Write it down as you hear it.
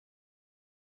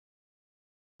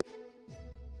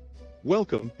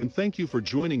Welcome and thank you for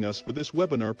joining us for this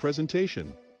webinar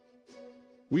presentation.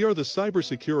 We are the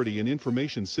Cybersecurity and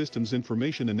Information Systems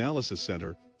Information Analysis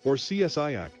Center, or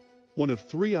CSIAC, one of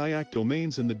 3 IAC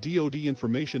domains in the DoD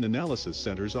Information Analysis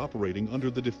Centers operating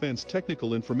under the Defense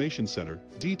Technical Information Center,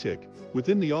 DTIC,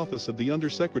 within the Office of the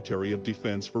Undersecretary of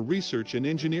Defense for Research and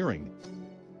Engineering.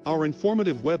 Our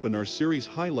informative webinar series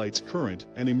highlights current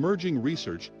and emerging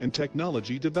research and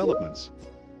technology developments.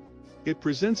 It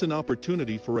presents an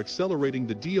opportunity for accelerating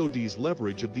the DoD's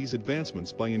leverage of these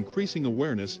advancements by increasing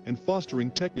awareness and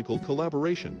fostering technical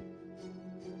collaboration.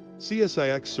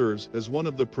 CSIAC serves as one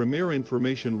of the premier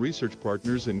information research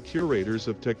partners and curators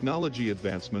of technology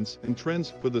advancements and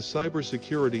trends for the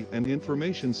cybersecurity and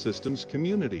information systems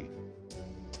community.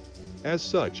 As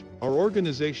such, our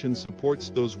organization supports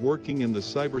those working in the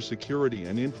cybersecurity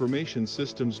and information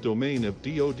systems domain of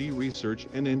DoD research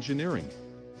and engineering.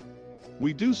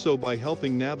 We do so by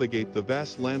helping navigate the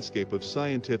vast landscape of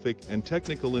scientific and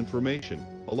technical information,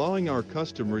 allowing our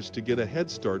customers to get a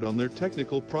head start on their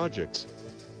technical projects.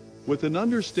 With an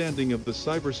understanding of the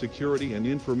cybersecurity and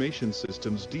information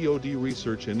systems DoD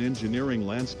research and engineering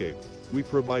landscape, we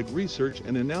provide research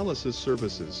and analysis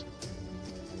services.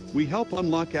 We help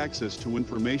unlock access to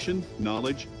information,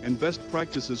 knowledge, and best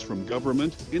practices from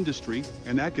government, industry,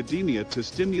 and academia to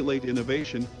stimulate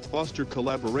innovation, foster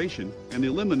collaboration, and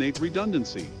eliminate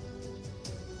redundancy.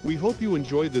 We hope you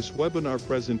enjoy this webinar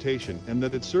presentation and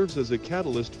that it serves as a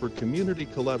catalyst for community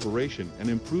collaboration and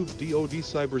improved DoD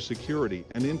cybersecurity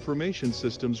and information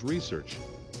systems research.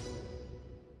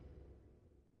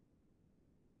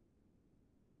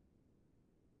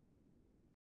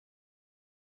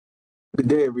 Good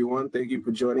day, everyone. Thank you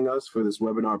for joining us for this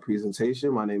webinar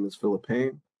presentation. My name is Philip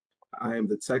Payne. I am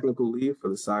the technical lead for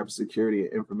the Cybersecurity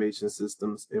and Information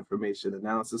Systems Information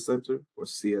Analysis Center, or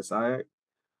CSIAC.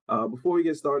 Before we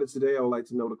get started today, I would like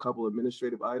to note a couple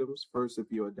administrative items. First,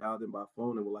 if you are dialed in by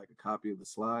phone and would like a copy of the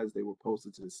slides, they were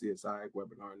posted to the CSIAC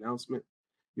webinar announcement.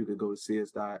 You can go to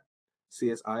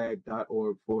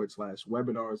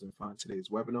csiac.org/webinars and find today's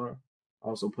webinar. I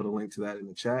also put a link to that in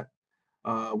the chat.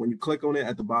 When you click on it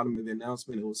at the bottom of the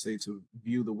announcement, it will say to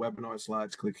view the webinar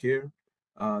slides, click here.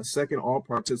 Second, all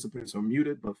participants are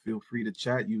muted, but feel free to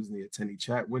chat using the attendee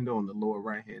chat window on the lower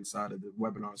right-hand side of the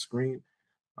webinar screen.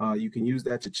 You can use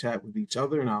that to chat with each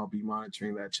other, and I'll be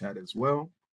monitoring that chat as well.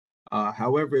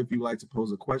 However, if you'd like to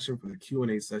pose a question for the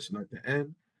Q&A session at the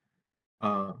end,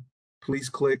 please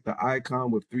click the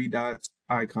icon with 3 dots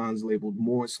icons labeled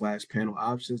More/Panel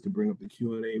Options to bring up the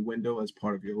Q&A window as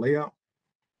part of your layout.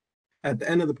 At the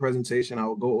end of the presentation, I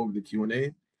will go over the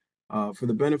Q&A. For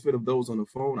the benefit of those on the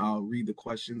phone, I'll read the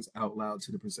questions out loud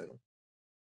to the presenter.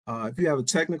 If you have a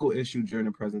technical issue during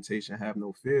the presentation, have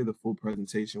no fear. The full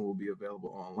presentation will be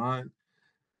available online.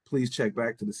 Please check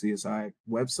back to the CSI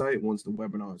website. Once the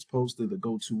webinar is posted, the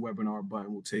Go To Webinar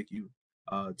button will take you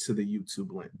to the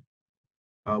YouTube link.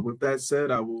 With that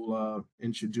said, I will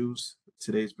introduce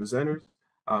today's presenters.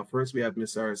 First, we have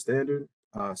Ms. Sarah Standard.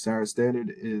 Sarah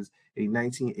Standard is a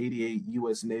 1988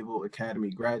 U.S. Naval Academy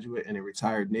graduate and a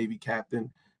retired Navy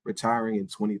captain, retiring in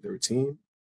 2013.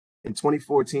 In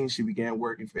 2014, she began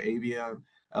working for Avion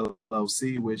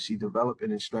LLC, where she developed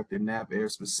and instructed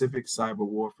NAVAIR-specific cyber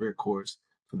warfare course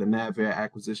for the NAVAIR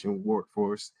acquisition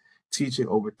workforce, teaching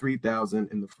over 3,000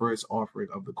 in the first offering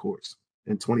of the course.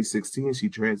 In 2016, she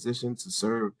transitioned to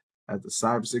serve as the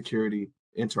Cybersecurity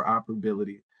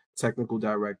Interoperability Technical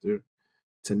Director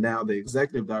to now the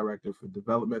Executive Director for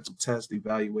Developmental Test,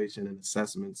 Evaluation, and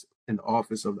Assessments in the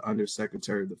Office of the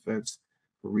Undersecretary of Defense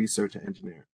for Research and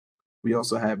Engineering. We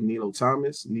also have Nilo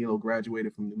Thomas. Nilo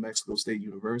graduated from New Mexico State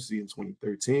University in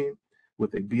 2013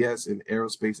 with a BS in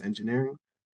Aerospace Engineering.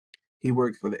 He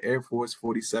worked for the Air Force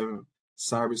 47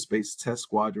 Cyberspace Test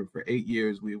Squadron for 8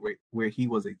 years, where he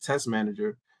was a test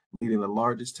manager, leading the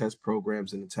largest test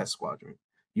programs in the test squadron,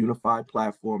 Unified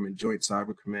Platform and Joint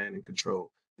Cyber Command and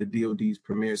Control, the DoD's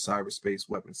premier cyberspace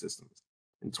weapon systems.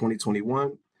 In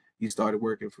 2021, he started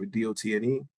working for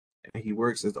DOT&E, and he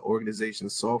works as the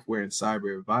organization's software and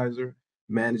cyber advisor,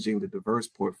 managing the diverse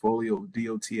portfolio of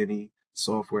DOT&E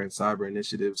software and cyber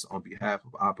initiatives on behalf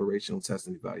of operational test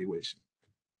and evaluation.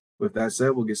 With that said,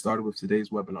 we'll get started with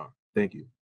today's webinar. Thank you.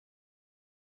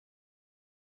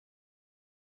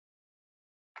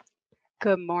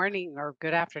 Good morning or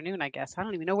good afternoon, I guess. I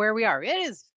don't even know where we are. It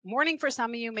is morning for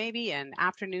some of you maybe and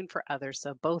afternoon for others,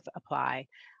 so both apply.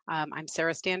 I'm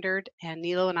Sarah Standard, and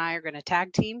Nilo and I are going to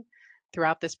tag team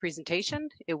throughout this presentation.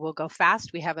 It will go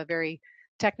fast. We have a very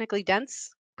technically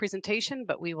dense presentation,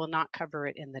 but we will not cover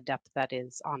it in the depth that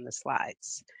is on the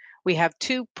slides. We have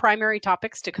 2 primary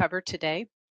topics to cover today,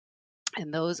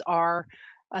 and those are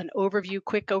an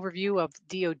quick overview of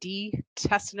DoD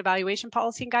test and evaluation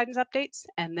policy and guidance updates,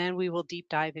 and then we will deep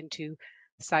dive into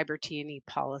cyber T&E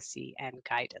policy and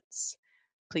guidance.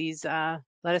 Please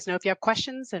let us know if you have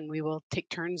questions, and we will take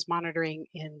turns monitoring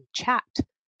in chat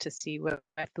to see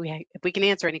if we can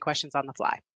answer any questions on the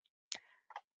fly.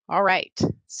 All right,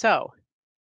 so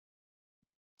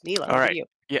Nilo, over to you.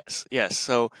 Yes.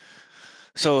 So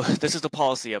this is the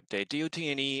policy update.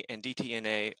 DOT&E and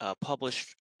DTNA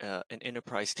published an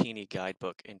enterprise T&E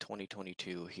guidebook in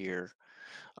 2022 here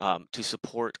to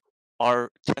support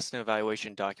our test and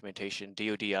evaluation documentation,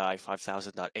 DoDI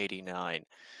 5000.89.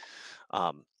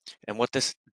 And what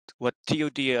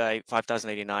DoDI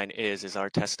 5000.89 is our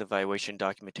test evaluation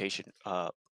documentation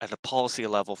at a policy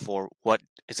level for what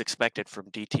is expected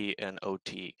from DT and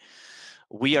OT.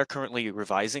 We are currently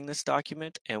revising this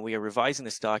document, and we are revising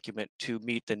this document to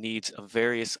meet the needs of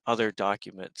various other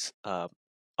documents,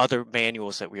 other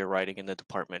manuals that we are writing in the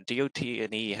department.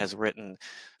 DOT&E has written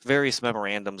various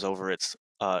memorandums over its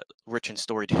rich and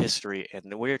storied history,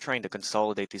 and we are trying to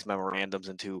consolidate these memorandums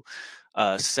into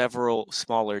several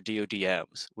smaller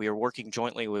DODMs. We are working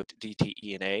jointly with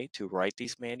DTE&A to write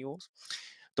these manuals.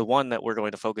 The one that we're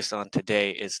going to focus on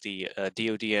today is the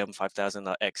DODM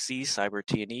 5000.XC Cyber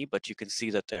T&E, but you can see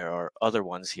that there are other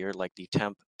ones here like the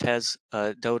Temp TES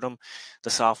DODM, the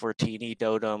Software T&E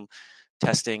DODM,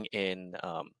 testing in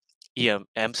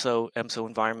EMSO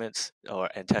environments,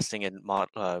 and testing in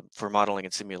for modeling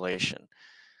and simulation.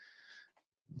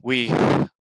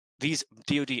 These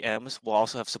DODMs will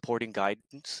also have supporting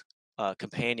guidance,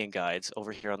 companion guides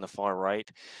over here on the far right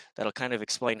that'll kind of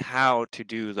explain how to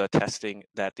do the testing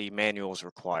that the manuals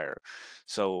require.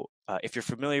 So if you're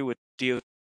familiar with the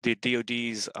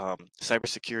DoD's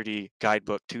Cybersecurity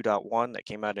Guidebook 2.1 that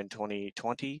came out in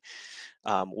 2020,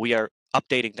 we are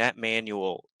updating that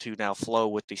manual to now flow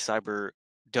with the Cyber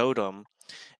DODM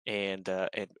and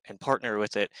partner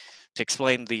with it to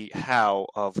explain the how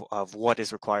of what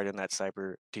is required in that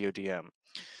cyber DODM.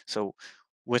 So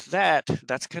with that,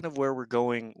 that's kind of where we're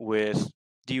going with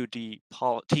DoD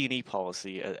T&E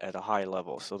policy at a high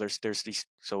level. So there's these.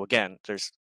 So again,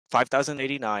 there's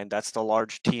 5089. That's the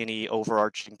large T&E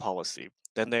overarching policy.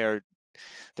 Then there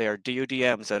are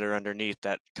DODMs that are underneath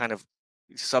that kind of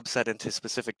subset into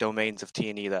specific domains of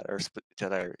T&E that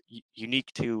are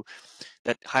unique to,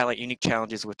 that highlight unique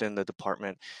challenges within the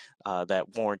department that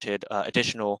warranted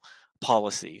additional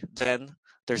policy. Then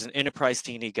there's an enterprise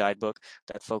T&E guidebook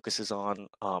that focuses on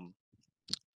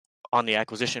the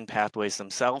acquisition pathways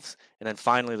themselves, and then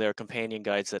finally there are companion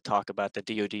guides that talk about the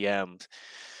DODMs,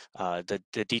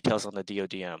 the details on the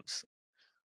DODMs.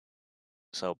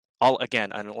 So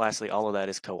lastly, all of that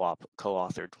is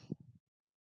co-authored.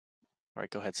 All right,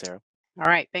 go ahead, Sarah. All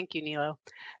right, thank you, Nilo.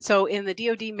 So in the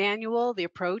DoD manual, the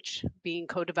approach being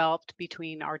co-developed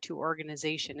between our two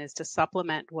organizations is to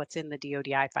supplement what's in the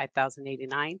DoDI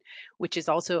 5089, which is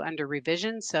also under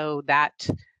revision. So that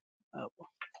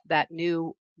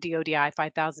new DoDI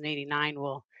 5089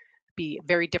 will be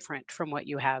very different from what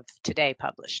you have today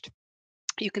published.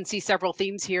 You can see several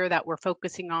themes here that we're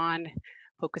focusing on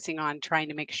trying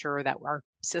to make sure that our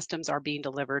systems are being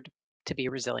delivered to be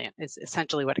resilient is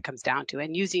essentially what it comes down to,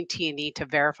 and using T&E to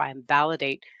verify and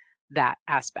validate that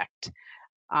aspect.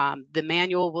 The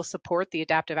manual will support the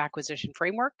adaptive acquisition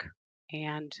framework,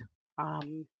 and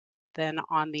then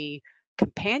on the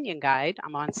companion guide,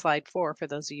 I'm on slide 4 for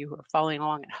those of you who are following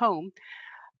along at home.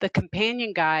 The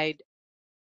companion guide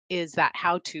is that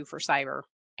how-to for cyber,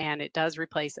 and it does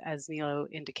replace, as Nilo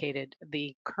indicated,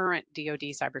 the current DoD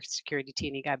Cybersecurity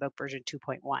T&E Guidebook version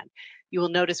 2.1. You will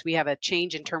notice we have a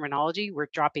change in terminology. We're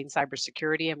dropping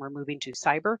cybersecurity and we're moving to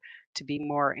cyber to be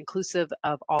more inclusive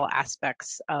of all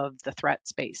aspects of the threat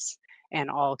space and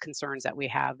all concerns that we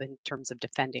have in terms of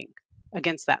defending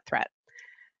against that threat.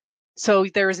 So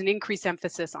there is an increased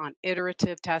emphasis on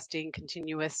iterative testing,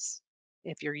 continuous,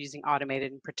 if you're using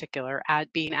automated in particular,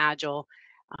 being agile,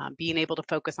 being able to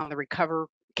focus on the recover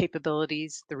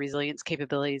capabilities, the resilience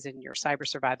capabilities, and your cyber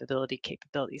survivability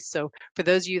capabilities. So for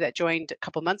those of you that joined a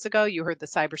couple months ago, you heard the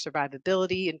cyber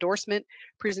survivability endorsement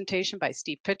presentation by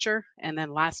Steve Pitcher. And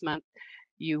then last month,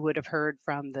 you would have heard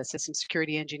from the system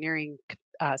security engineering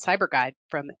cyber guide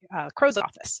from Crow's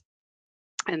office.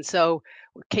 And so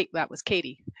that was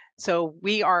Katie. So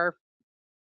we are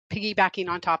piggybacking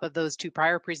on top of those two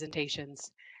prior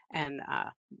presentations, and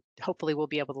hopefully we'll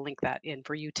be able to link that in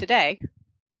for you today.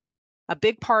 A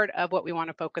big part of what we want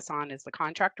to focus on is the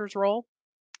contractor's role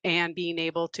and being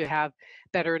able to have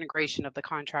better integration of the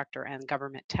contractor and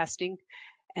government testing,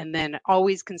 and then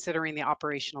always considering the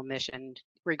operational mission,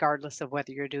 regardless of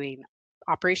whether you're doing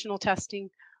operational testing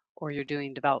or you're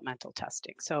doing developmental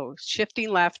testing. So shifting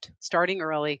left, starting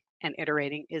early, and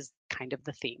iterating is kind of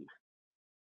the theme.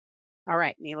 All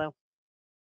right, Nilo.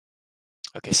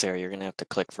 Okay, Sarah, you're going to have to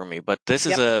click for me, but this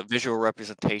is a visual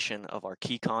representation of our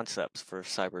key concepts for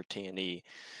cyber T&E.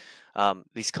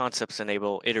 These concepts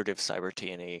enable iterative cyber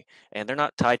T&E, and they're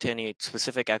not tied to any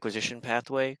specific acquisition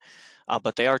pathway,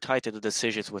 but they are tied to the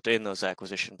decisions within those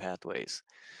acquisition pathways.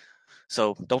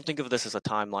 So don't think of this as a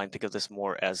timeline, think of this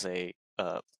more as a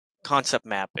concept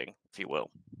mapping, if you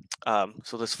will.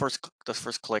 So this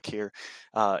first click here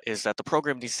is that the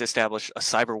program needs to establish a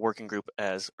cyber working group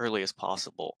as early as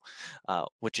possible,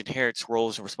 which inherits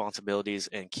roles and responsibilities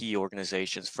and key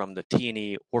organizations from the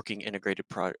T&E Working Integrated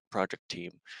Project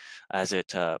team as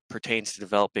it pertains to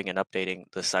developing and updating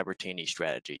the cyber T&E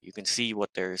strategy. You can see what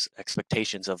there's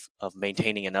expectations of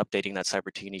maintaining and updating that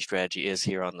cyber T&E strategy is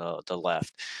here on the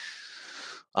left.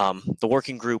 The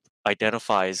working group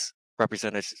identifies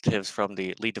representatives from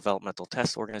the lead developmental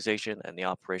test organization and the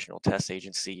operational test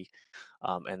agency,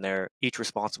 and they're each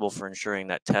responsible for ensuring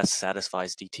that test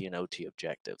satisfies DT and OT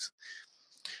objectives.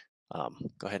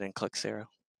 Go ahead and click, Sarah.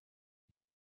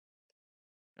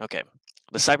 Okay,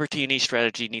 the cyber T&E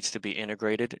strategy needs to be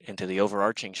integrated into the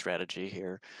overarching strategy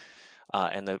here.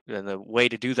 And the way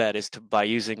to do that is by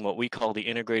using what we call the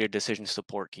integrated decision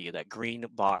support key, that green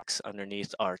box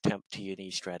underneath our temp T&E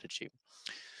strategy.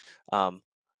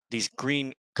 These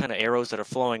green kind of arrows that are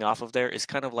flowing off of there is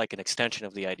kind of like an extension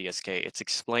of the IDSK. It's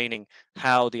explaining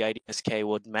how the IDSK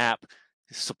would map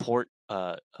support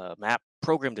map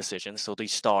program decisions. So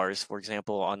these stars, for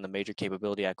example, on the major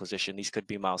capability acquisition, these could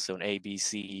be milestone A, B,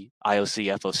 C,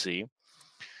 IOC, FOC.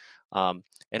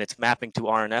 And it's mapping to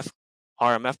RMF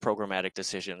programmatic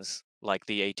decisions like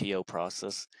the ATO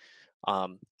process.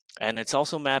 And it's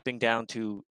also mapping down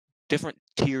to different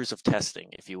tiers of testing,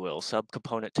 if you will,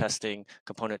 subcomponent testing,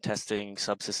 component testing,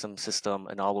 subsystem system,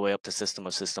 and all the way up to system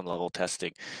of system level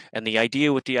testing. And the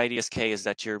idea with the IDSK is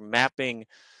that you're mapping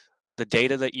the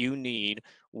data that you need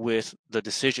with the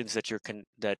decisions that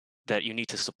that you need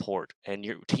to support, and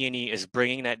your T&E is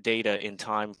bringing that data in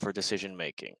time for decision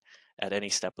making at any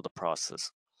step of the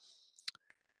process.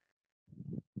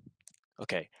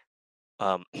 Okay.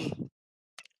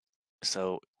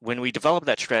 So when we develop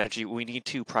that strategy, we need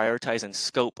to prioritize and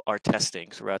scope our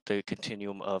testing throughout the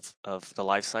continuum of the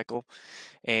life cycle.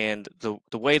 And the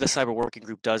way the cyber working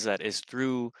group does that is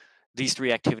through these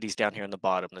three activities down here on the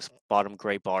bottom, this bottom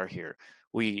gray bar here.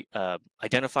 We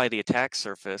identify the attack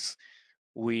surface,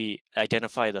 we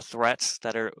identify the threats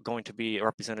that are going to be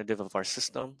representative of our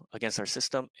system, against our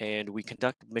system, and we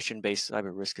conduct mission-based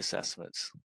cyber risk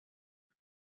assessments.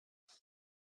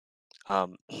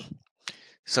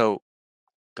 So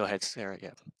go ahead, Sarah.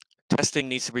 Yeah. Testing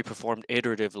needs to be performed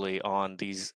iteratively on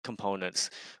these components.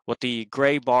 What the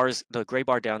gray bar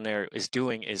down there is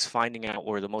doing is finding out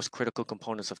where the most critical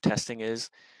components of testing is,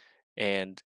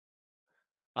 and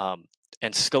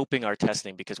scoping our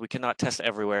testing, because we cannot test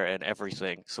everywhere and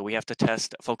everything. So we have to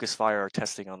focus fire our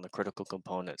testing on the critical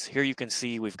components. Here you can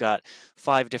see we've got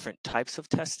 5 different types of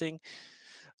testing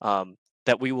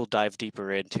that we will dive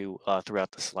deeper into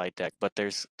throughout the slide deck. But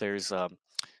there's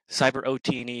cyber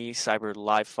OT&E, cyber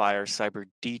live fire, cyber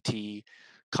DT,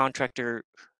 contractor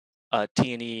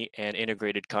T&E, and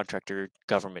integrated contractor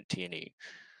government T&E.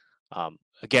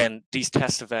 Again, these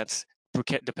test events,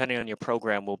 depending on your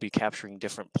program, will be captured in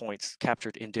different points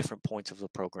of the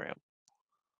program.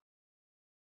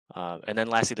 And then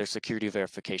lastly, there's security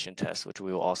verification tests, which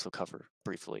we will also cover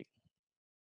briefly.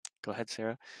 Go ahead,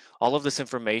 Sarah. All of this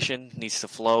information needs to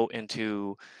flow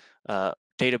into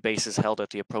databases held at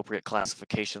the appropriate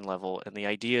classification level, and the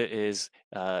idea is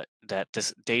that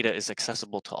this data is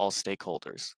accessible to all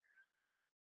stakeholders.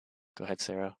 Go ahead,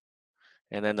 Sarah.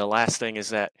 And then the last thing is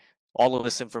that all of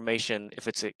this information, if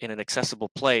it's in an accessible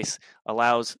place,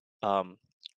 allows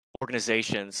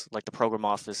organizations like the program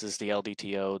offices, the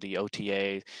LDTO, the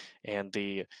OTA, and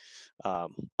the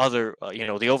other,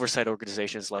 the oversight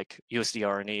organizations like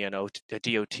USDR&E and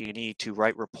DOT&E to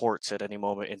write reports at any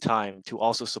moment in time to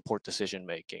also support decision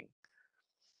making.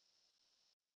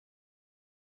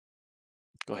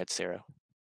 Go ahead, Sarah.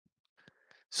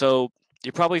 So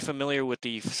you're probably familiar with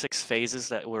the 6 phases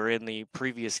that were in the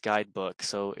previous guidebook.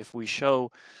 So if we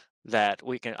show that,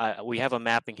 we have a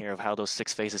mapping here of how those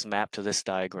 6 phases map to this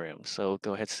diagram. So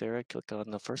go ahead, Sarah, click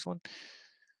on the first one.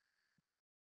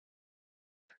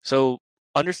 So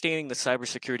understanding the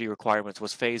cybersecurity requirements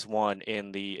was phase one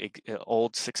in the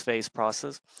old 6-phase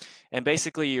process, and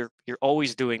basically you're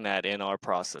always doing that in our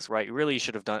process, right? You really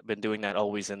should have been doing that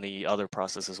always in the other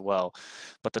process as well,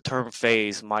 but the term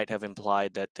phase might have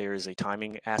implied that there's a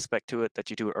timing aspect to it, that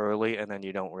you do it early and then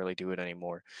you don't really do it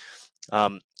anymore.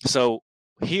 So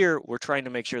here we're trying to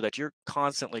make sure that you're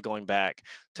constantly going back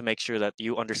to make sure that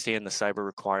you understand the cyber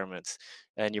requirements,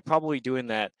 and you're probably doing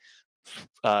that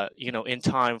in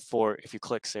time for, if you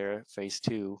click, Sarah, phase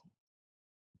 2,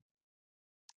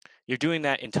 you're doing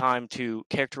that in time to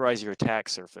characterize your attack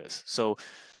surface. So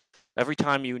every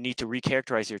time you need to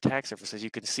recharacterize your attack surface, as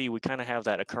you can see, we kind of have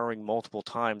that occurring multiple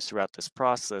times throughout this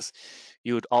process.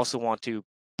 You would also want to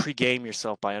pre-game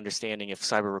yourself by understanding if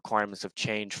cyber requirements have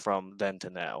changed from then to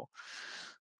now.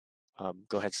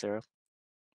 Go ahead, Sarah.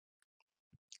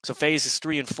 So phases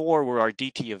 3 and 4 were our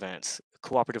DT events: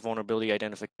 cooperative vulnerability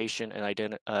identification and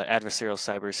adversarial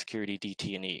cybersecurity,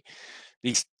 DT&E.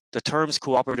 The terms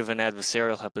cooperative and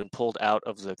adversarial have been pulled out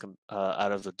of the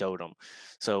DoDIM.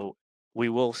 So we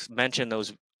will mention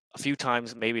those a few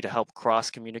times, maybe to help cross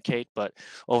communicate, but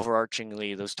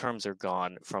overarchingly those terms are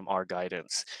gone from our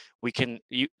guidance.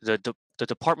 The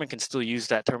department can still use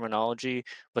that terminology,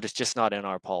 but it's just not in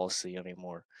our policy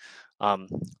anymore.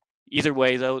 Either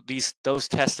way, though, those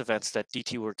test events that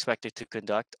DT were expected to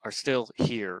conduct are still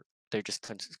here. They're just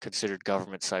considered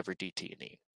government cyber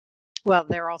DT&E. Well,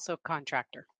 they're also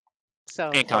contractor.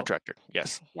 And contractor,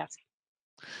 yes. Yes.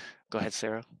 Go ahead,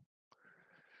 Sarah.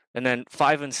 And then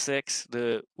 5 and 6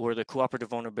 were the cooperative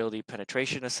vulnerability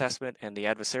penetration assessment and the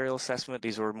adversarial assessment.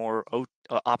 These were more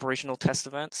operational test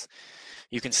events.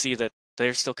 You can see that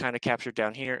they're still kind of captured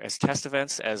down here as test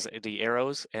events, as the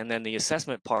arrows, and then the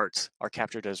assessment parts are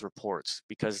captured as reports,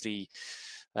 because the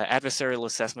adversarial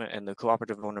assessment and the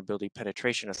cooperative vulnerability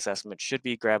penetration assessment should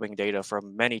be grabbing data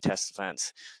from many test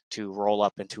events to roll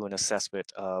up into an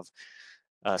assessment of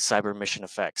cyber mission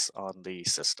effects on the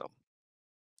system.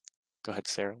 Go ahead,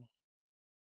 Sarah.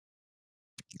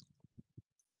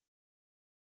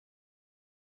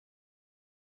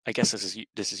 I guess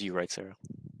this is you, right, Sarah?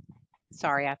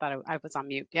 Sorry, I thought I was on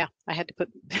mute. Yeah, I had to put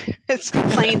it's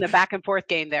playing the back and forth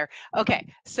game there. Okay,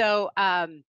 so now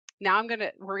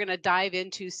we're gonna dive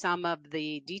into some of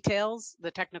the details, the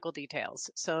technical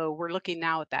details. So we're looking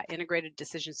now at that integrated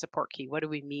decision support key. What do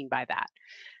we mean by that?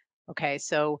 Okay,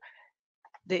 so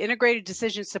the integrated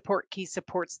decision support key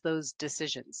supports those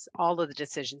decisions, all of the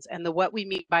decisions, and what we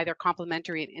mean by they're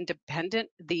complementary and independent.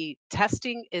 The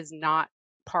testing is not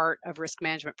part of risk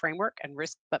management framework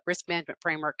but risk management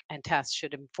framework and tests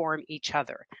should inform each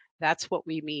other. That's what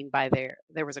we mean by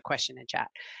there was a question in chat.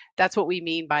 That's what we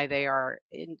mean by they are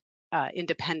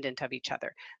independent of each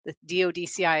other. The DoD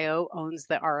CIO owns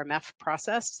the RMF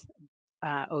process.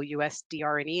 OUS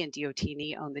DRNE and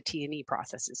DOT&E own the T&E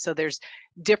processes. So there's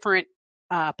different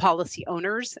policy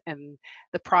owners, and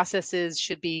the processes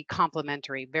should be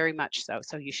complementary, very much so.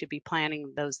 So you should be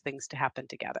planning those things to happen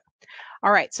together.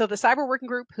 All right, so the Cyber Working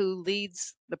Group, who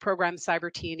leads the program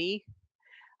Cyber T&E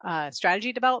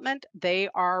strategy development, they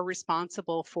are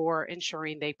responsible for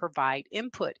ensuring they provide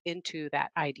input into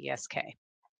that IDSK.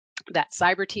 That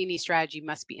Cyber T&E strategy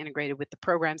must be integrated with the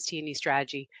program's T&E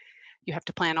strategy. You have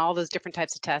to plan all those different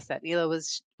types of tests that Nilo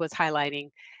was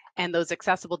highlighting, and those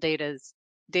accessible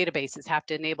databases have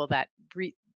to enable that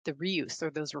the reuse, or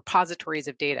those repositories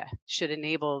of data should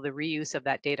enable the reuse of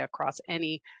that data across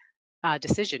any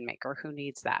decision maker who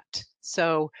needs that.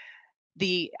 So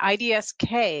the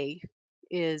IDSK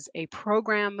is a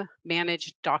program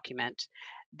managed document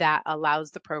that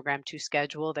allows the program to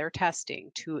schedule their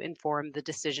testing to inform the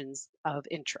decisions of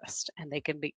interest, and they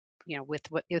can be,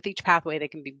 with each pathway, they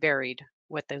can be varied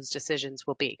what those decisions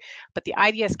will be. But the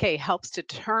IDSK helps to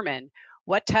determine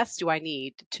what tests do I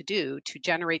need to do to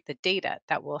generate the data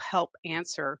that will help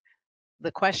answer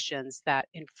the questions that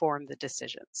inform the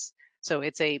decisions. So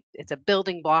it's a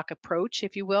building block approach,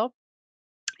 if you will.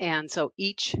 And so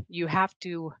you have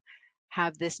to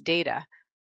have this data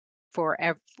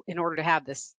in order to have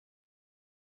this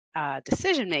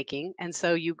decision making. And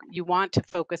so you want to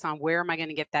focus on where am I going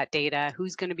to get that data,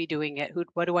 who's going to be doing it,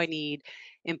 what do I need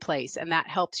in place, and that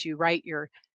helps you write your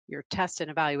test and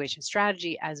evaluation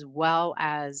strategy, as well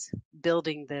as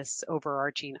building this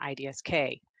overarching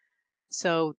IDSK.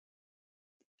 So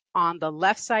on the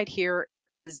left side here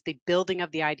is the building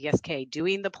of the IDSK,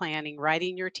 doing the planning,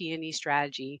 writing your T&E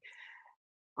strategy.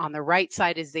 On the right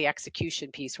side is the execution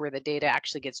piece where the data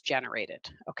actually gets generated.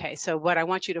 Okay, so what I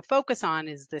want you to focus on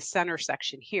is the center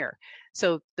section here.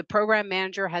 So the program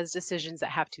manager has decisions that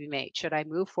have to be made. Should I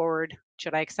move forward?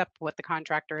 Should I accept what the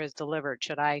contractor has delivered?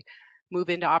 Should I move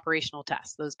into operational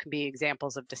tests. Those can be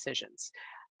examples of decisions.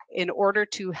 In order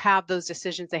to have those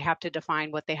decisions, they have to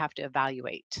define what they have to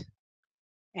evaluate.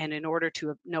 And in order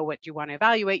to know what you want to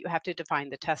evaluate, you have to define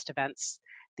the test events,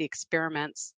 the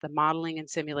experiments, the modeling and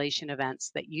simulation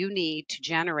events that you need to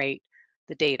generate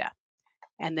the data.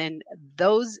 And then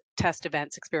those test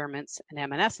events, experiments, and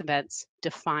M&S events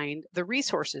define the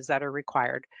resources that are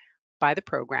required by the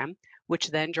program, which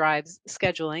then drives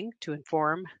scheduling to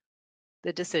inform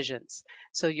the decisions.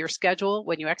 So your schedule,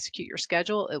 when you execute your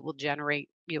schedule, it will generate,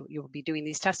 you'll be doing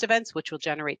these test events, which will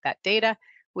generate that data,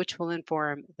 which will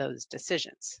inform those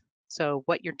decisions. So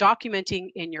what you're documenting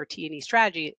in your T&E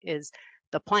strategy is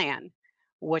the plan.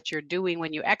 What you're doing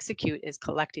when you execute is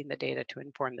collecting the data to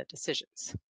inform the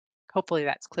decisions. Hopefully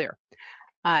that's clear.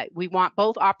 We want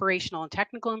both operational and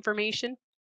technical information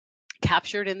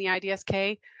captured in the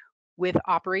IDSK, with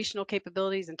operational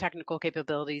capabilities and technical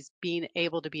capabilities being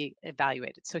able to be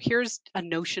evaluated. So here's a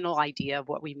notional idea of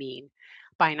what we mean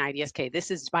by an IDSK.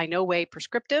 This is by no way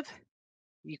prescriptive.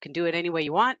 You can do it any way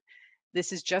you want.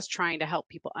 This is just trying to help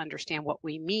people understand what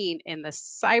we mean in the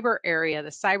cyber area, the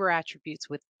cyber attributes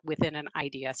within an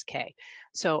IDSK.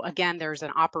 So again, there's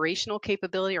an operational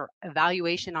capability or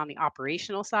evaluation on the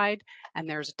operational side, and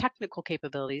there's technical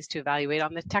capabilities to evaluate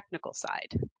on the technical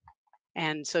side.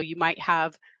 And so you might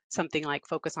have something like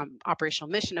focus on operational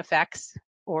mission effects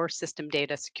or system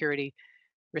data security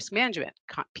risk management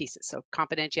pieces. So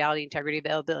confidentiality, integrity,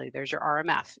 availability, there's your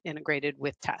RMF integrated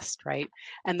with test, right?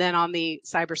 And then on the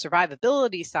cyber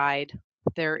survivability side,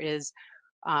 there is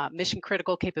mission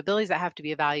critical capabilities that have to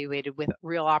be evaluated with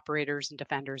real operators and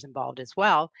defenders involved as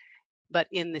well. But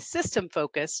in the system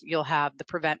focus, you'll have the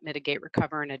prevent, mitigate,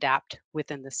 recover, and adapt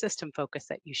within the system focus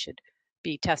that you should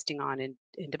be testing on in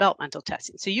developmental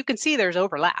testing. So you can see there's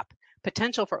overlap,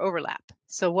 potential for overlap.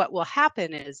 So what will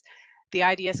happen is the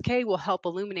IDSK will help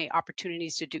illuminate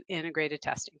opportunities to do integrated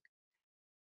testing.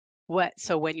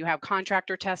 So when you have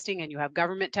contractor testing and you have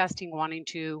government testing wanting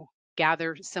to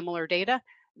gather similar data,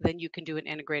 then you can do an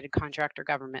integrated contractor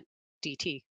government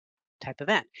DT type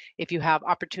event. If you have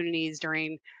opportunities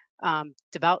during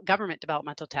government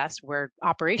developmental tests where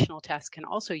operational tests can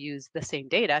also use the same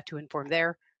data to inform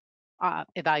their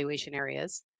evaluation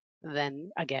areas,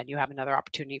 then again, you have another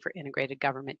opportunity for integrated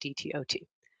government DTOT.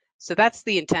 So that's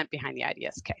the intent behind the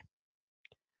IDSK.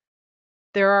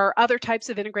 There are other types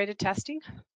of integrated testing,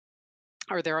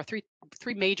 or there are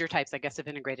three major types, I guess, of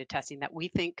integrated testing that we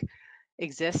think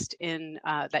exist in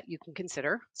that you can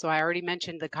consider. So I already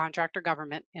mentioned the contractor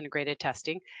government integrated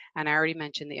testing, and I already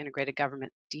mentioned the integrated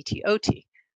government DTOT.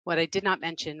 What I did not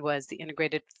mention was the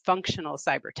integrated functional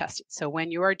cyber testing. So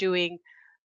when you are doing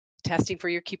testing for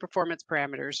your key performance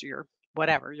parameters, your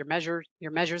whatever, your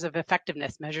measures of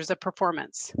effectiveness, measures of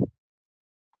performance,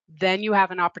 then you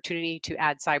have an opportunity to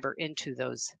add cyber into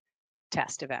those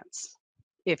test events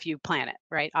if you plan it,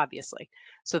 right? Obviously.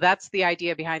 So that's the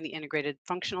idea behind the integrated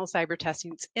functional cyber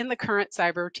testing. It's in the current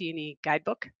cyber T&E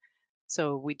guidebook.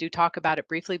 So we do talk about it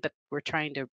briefly, but we're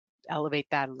trying to elevate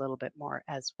that a little bit more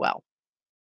as well.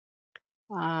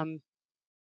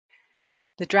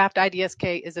 The draft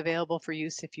IDSK is available for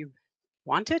use if you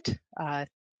want it.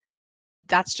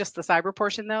 That's just the cyber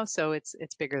portion though, so it's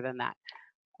bigger than that.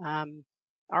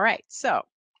 All right, so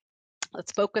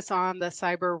let's focus on the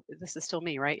cyber, this is still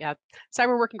me, right? Yeah,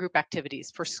 cyber working group activities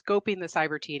for scoping the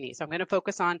cyber T&E. So I'm going to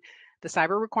focus on the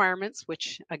cyber requirements,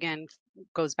 which again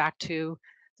goes back to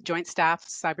the Joint Staff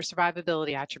cyber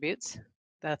survivability attributes,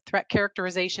 the threat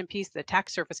characterization piece, the attack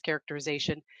surface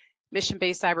characterization,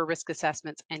 mission-based cyber risk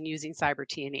assessments, and using cyber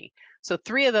T&E. So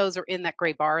 3 of those are in that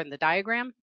gray bar in the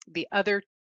diagram. The other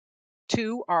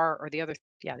 2 are, or the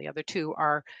other 2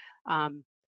 are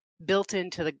built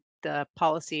into the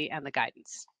policy and the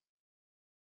guidance.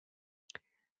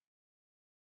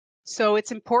 So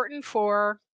it's important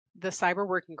for the cyber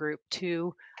working group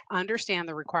to understand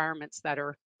the requirements that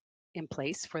are in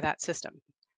place for that system,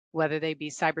 whether they be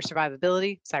cyber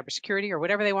survivability, cybersecurity, or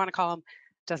whatever they want to call them,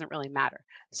 doesn't really matter.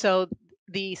 So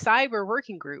the cyber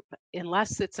working group,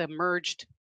 unless it's a merged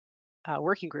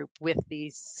working group with the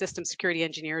system security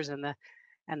engineers and the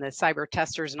cyber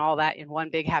testers and all that in one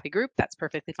big happy group, that's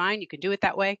perfectly fine. You can do it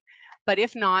that way. But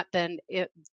if not, then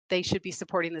they should be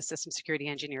supporting the system security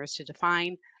engineers to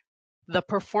define the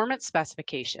performance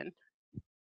specification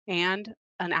and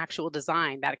an actual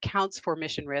design that accounts for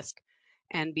mission risk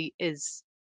and is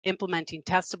implementing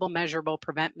testable, measurable,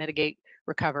 prevent, mitigate,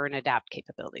 recover, and adapt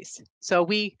capabilities. So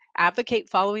we advocate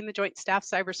following the Joint Staff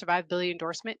Cyber Survivability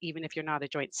Endorsement, even if you're not a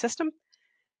joint system.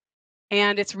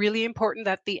 And it's really important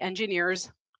that the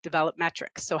engineers develop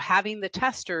metrics. So having the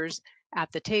testers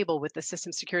at the table with the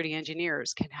system security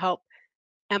engineers can help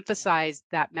emphasize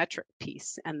that metric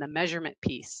piece and the measurement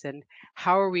piece and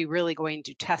how are we really going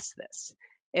to test this.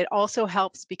 It also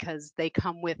helps because they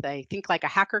come with a think like a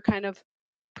hacker kind of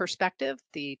perspective,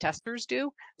 the testers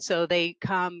do. So they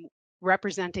come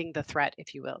representing the threat,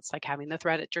 if you will. It's like having the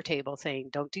threat at your table saying,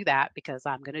 don't do that because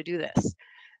I'm going to do this.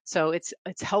 So it's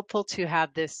helpful to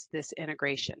have this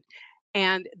integration.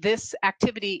 And this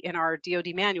activity in our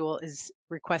DoD manual is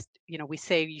we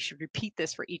say you should repeat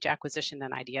this for each acquisition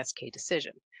and IDSK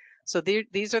decision. So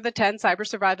these are the 10 cyber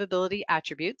survivability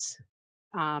attributes.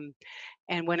 And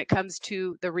when it comes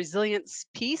to the resilience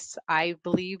piece, I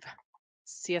believe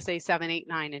CSA 7, 8,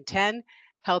 9, and 10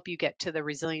 help you get to the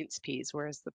resilience piece,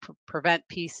 whereas the prevent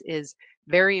piece is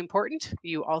very important.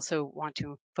 You also want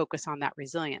to focus on that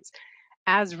resilience.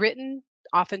 As written,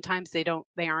 oftentimes they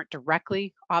aren't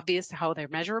directly obvious how they're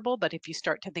measurable, but if you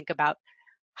start to think about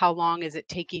how long is it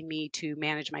taking me to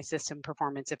manage my system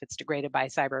performance if it's degraded by a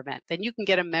cyber event, then you can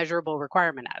get a measurable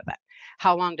requirement out of that.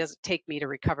 How long does it take me to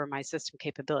recover my system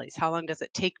capabilities? How long does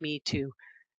it take me to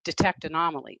detect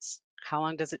anomalies? How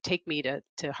long does it take me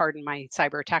to harden my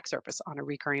cyber attack surface on a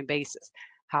recurring basis?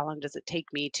 How long does it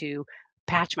take me to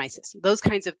patch my system? Those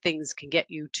kinds of things can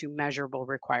get you to measurable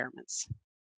requirements.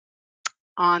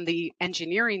 On the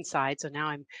engineering side, so now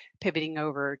I'm pivoting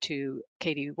over to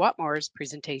Katie Watmore's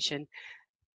presentation,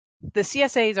 the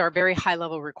CSAs are very high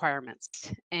level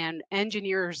requirements, and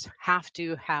engineers have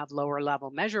to have lower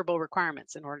level measurable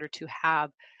requirements in order to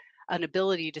have an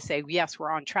ability to say, yes,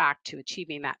 we're on track to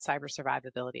achieving that cyber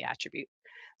survivability attribute.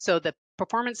 So the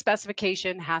performance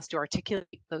specification has to articulate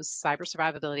those cyber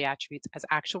survivability attributes as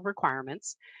actual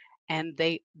requirements. And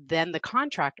then the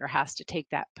contractor has to take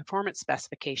that performance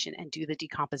specification and do the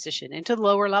decomposition into the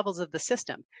lower levels of the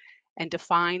system and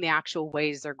define the actual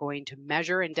ways they're going to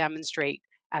measure and demonstrate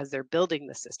as they're building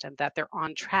the system that they're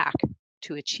on track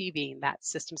to achieving that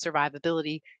system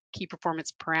survivability key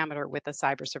performance parameter with a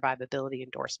cyber survivability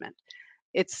endorsement.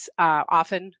 It's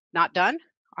often not done.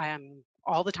 I am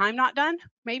all the time not done,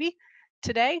 maybe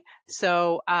today.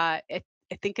 So I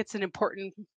think it's an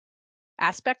important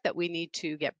aspect that we need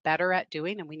to get better at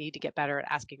doing, and we need to get better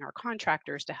at asking our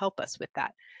contractors to help us with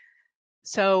that.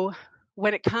 So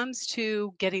when it comes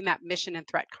to getting that mission and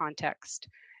threat context,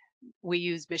 we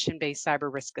use mission-based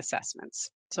cyber risk assessments.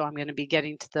 So I'm going to be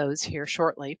getting to those here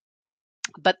shortly.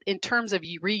 But in terms of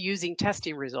reusing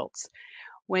testing results,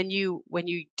 when you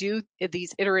do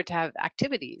these iterative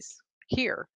activities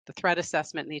here, the threat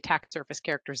assessment and the attack surface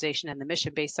characterization and the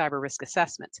mission-based cyber risk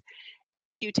assessments,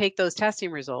 you take those testing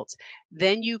results,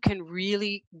 then you can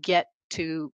really get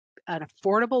to an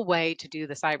affordable way to do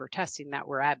the cyber testing that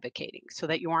we're advocating so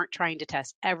that you aren't trying to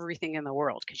test everything in the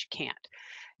world because you can't.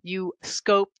 You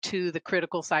scope to the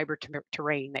critical cyber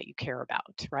terrain that you care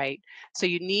about, right? So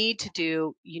you need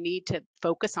to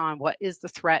focus on what is the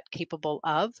threat capable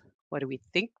of? What do we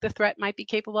think the threat might be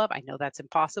capable of? I know that's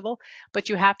impossible, but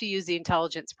you have to use the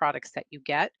intelligence products that you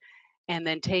get and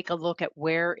then take a look at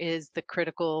where is the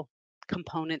critical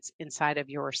components inside of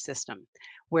your system.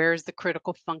 Where is the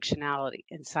critical functionality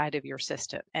inside of your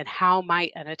system? And how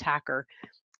might an attacker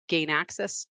gain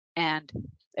access and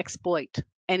exploit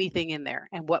anything in there,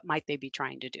 and what might they be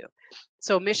trying to do?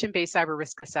 So mission-based cyber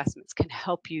risk assessments can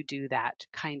help you do that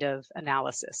kind of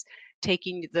analysis,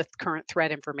 taking the current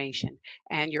threat information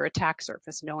and your attack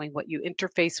surface, knowing what you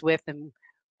interface with and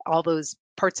all those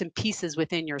parts and pieces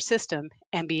within your system,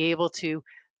 and be able to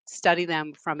study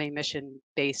them from a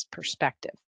mission-based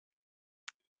perspective.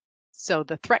 So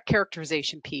the threat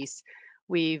characterization piece,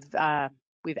 we've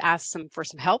asked for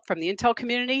some help from the Intel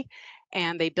community,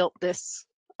 and they built this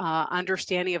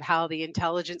understanding of how the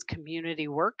intelligence community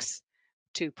works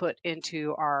to put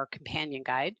into our companion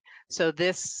guide. So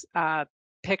this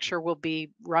picture will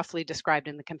be roughly described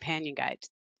in the companion guide.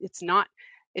 It's not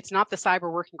the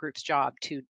cyber working group's job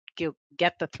to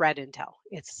get the threat intel.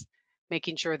 It's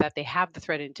making sure that they have the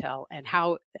threat intel, and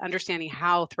understanding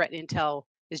how threat intel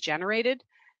is generated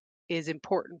is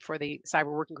important for the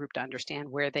cyber working group to understand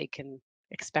where they can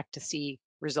expect to see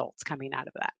results coming out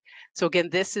of that. So again,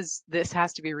 this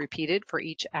has to be repeated for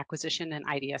each acquisition and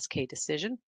IDSK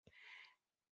decision.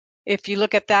 If you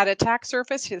look at that attack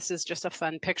surface, this is just a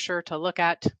fun picture to look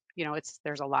at.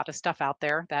 There's a lot of stuff out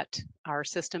there that our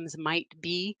systems might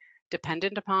be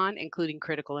dependent upon, including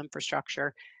critical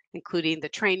infrastructure, including the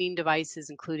training devices,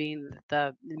 including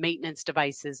the maintenance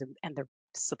devices, and the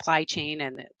supply chain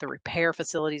and the repair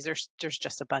facilities. There's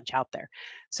just a bunch out there.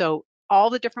 So all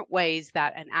the different ways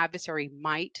that an adversary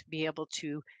might be able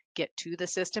to get to the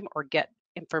system or get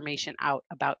information out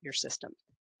about your system.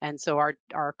 And so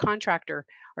our contractor,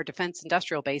 our defense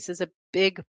industrial base, is a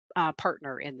big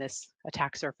partner in this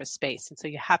attack surface space. And so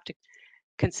you have to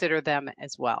consider them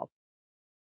as well.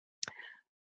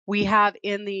 We have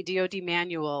in the DoD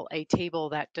manual a table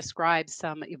that describes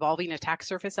some evolving attack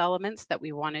surface elements that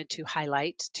we wanted to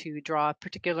highlight to draw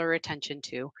particular attention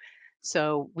to.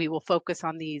 So we will focus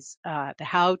on these, the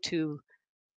how to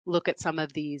look at some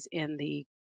of these in the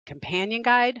companion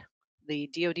guide. The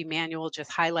DoD manual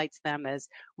just highlights them as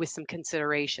with some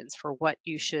considerations for what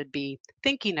you should be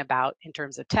thinking about in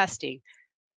terms of testing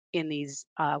in these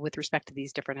with respect to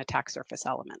these different attack surface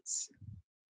elements.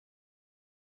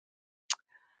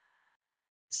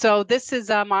 So this is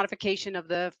a modification of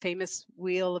the famous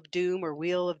Wheel of Doom or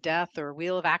Wheel of Death or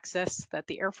Wheel of Access that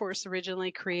the Air Force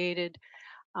originally created.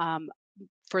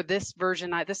 For this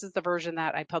version, this is the version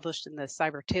that I published in the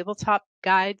Cyber Tabletop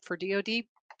Guide for DoD.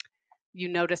 You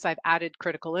notice I've added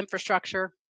critical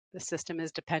infrastructure. The system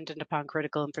is dependent upon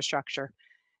critical infrastructure.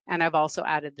 And I've also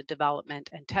added the development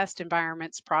and test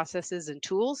environments, processes, and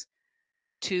tools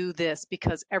to this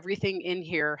because everything in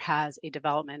here has a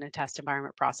development and test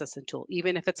environment process and tool,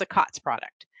 even if it's a COTS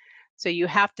product. So you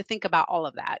have to think about all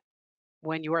of that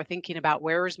when you are thinking about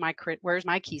where's my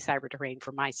key cyber terrain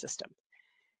for my system.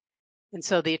 And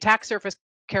so the attack surface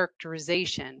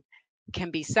characterization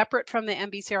can be separate from the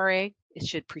MBCRA. It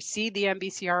should precede the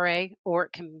MBCRA, or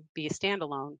it can be a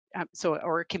standalone.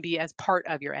 Or it can be as part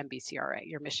of your MBCRA,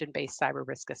 your mission-based cyber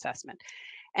risk assessment.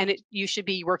 And you should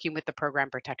be working with the program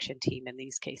protection team in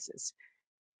these cases.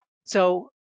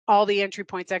 So all the entry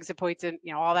points, exit points, and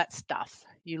all that stuff,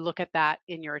 you look at that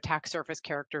in your attack surface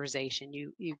characterization.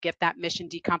 You get that mission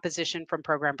decomposition from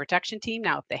program protection team.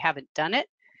 Now, if they haven't done it,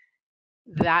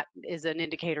 that is an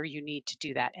indicator you need to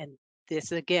do that. And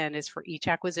this again is for each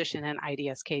acquisition and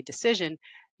IDSK decision.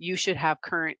 You should have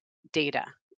current data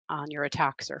on your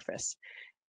attack surface.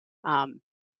 Yeah,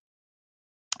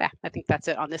 I think that's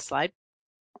it on this slide.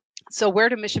 So where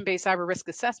do mission-based cyber risk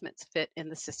assessments fit in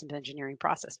the systems engineering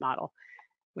process model?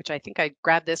 Which I think I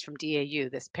grabbed this from DAU,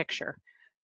 this picture.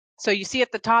 So you see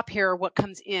at the top here, what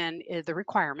comes in is the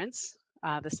requirements,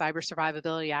 the cyber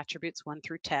survivability attributes 1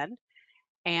 through 10.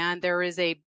 And there is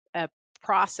a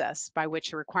process by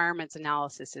which a requirements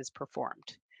analysis is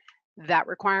performed. That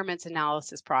requirements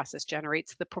analysis process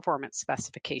generates the performance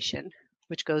specification,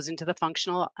 which goes into the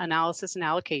functional analysis and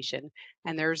allocation.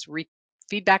 And there's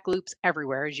feedback loops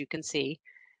everywhere, as you can see.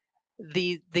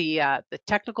 The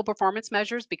technical performance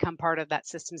measures become part of that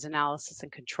systems analysis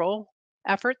and control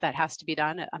effort that has to be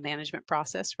done, a management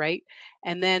process, right?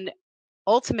 And then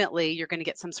ultimately, you're going to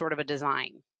get some sort of a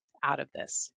design out of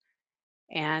this.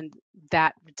 And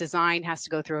that design has to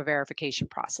go through a verification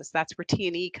process. That's where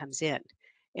T&E comes in.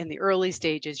 In the early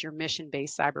stages, your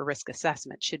mission-based cyber risk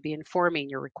assessment should be informing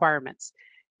your requirements,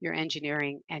 your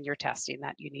engineering, and your testing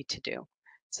that you need to do.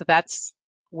 So that's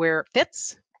where it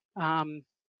fits.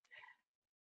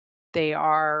 They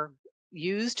are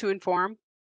used to inform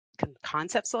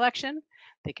concept selection.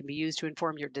 They can be used to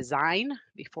inform your design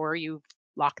before you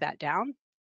lock that down.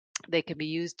 They can be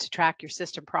used to track your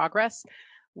system progress.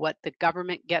 What the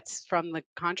government gets from the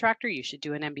contractor, you should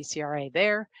do an MBCRA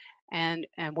there. And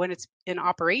when it's in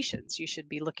operations, you should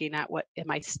be looking at what am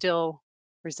I still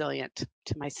resilient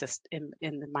to my system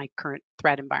in my current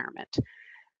threat environment.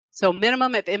 So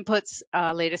minimum of inputs,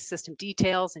 latest system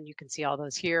details, and you can see all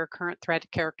those here, current threat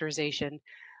characterization,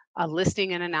 a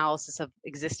listing and analysis of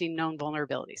existing known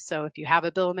vulnerabilities. So if you have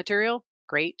a bill of material,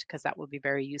 great, because that will be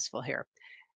very useful here.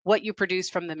 What you produce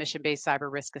from the mission-based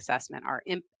cyber risk assessment are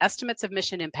estimates of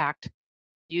mission impact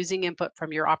using input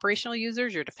from your operational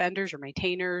users, your defenders, your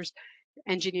maintainers,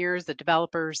 engineers, the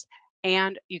developers,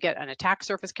 and you get an attack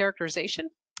surface characterization,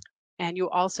 and you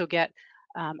also get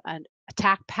an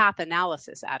attack path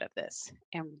analysis out of this.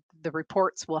 And the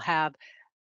reports will have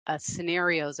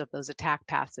scenarios of those attack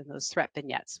paths and those threat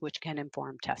vignettes, which can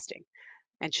inform testing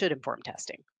and should inform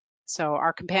testing. So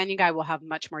our companion guide will have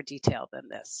much more detail than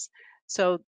this.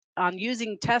 So on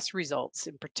using test results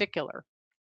in particular,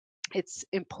 it's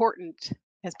important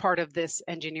as part of this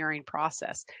engineering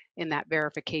process in that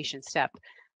verification step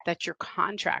that your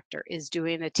contractor is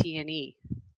doing a T&E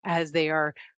as they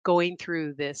are going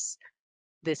through this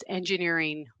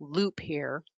engineering loop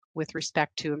here with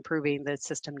respect to improving the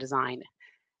system design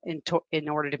in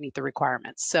order to meet the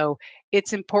requirements. So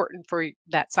it's important for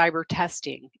that cyber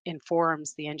testing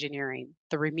informs the engineering,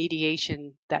 the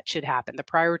remediation that should happen, the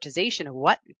prioritization of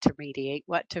what to remediate,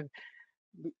 what to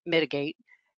mitigate,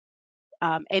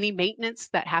 any maintenance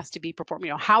that has to be performed.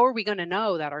 How are we going to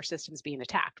know that our system's being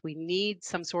attacked? We need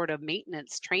some sort of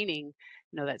maintenance training,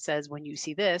 that says when you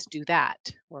see this, do that,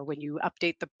 or when you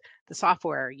update the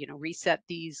software, reset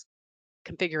these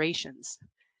configurations.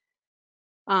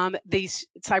 These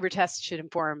cyber tests should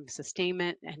inform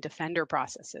sustainment and defender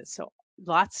processes. So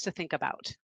lots to think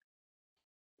about.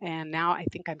 And now I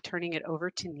think I'm turning it over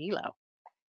to Nilo.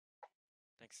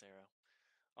 Thanks, Sarah.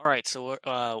 All right, so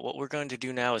what we're going to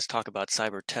do now is talk about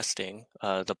cyber testing,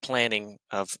 the planning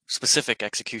of specific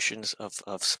executions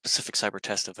of specific cyber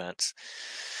test events.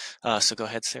 So go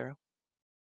ahead, Sarah.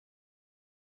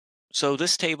 So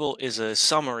this table is a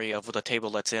summary of the table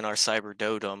that's in our cyber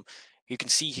DoDIM. You can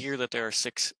see here that there are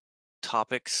 6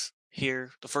 topics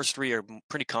here. The first 3 are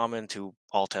pretty common to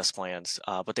all test plans,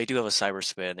 but they do have a cyber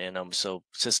spin in them. So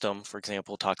system, for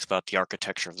example, talks about the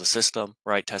architecture of the system,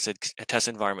 right? Test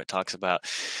environment talks about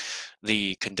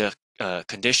the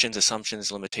conditions,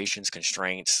 assumptions, limitations,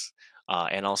 constraints,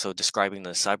 and also describing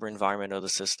the cyber environment of the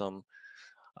system.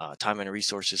 Time and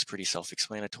resources, pretty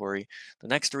self-explanatory. The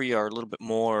next 3 are a little bit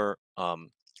more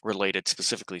related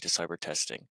specifically to cyber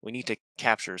testing. We need to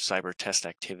capture cyber test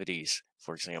activities,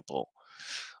 for example.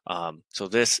 So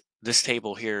this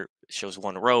table here shows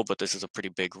 1 row, but this is a pretty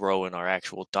big row in our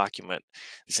actual document.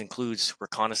 This includes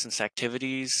reconnaissance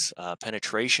activities,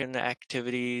 penetration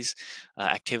activities,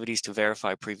 activities to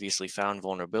verify previously found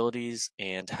vulnerabilities,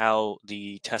 and how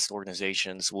the test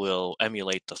organizations will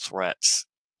emulate the threats.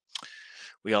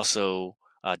 We also,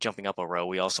 jumping up a row,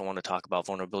 we also want to talk about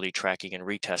vulnerability tracking and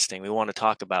retesting. We want to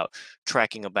talk about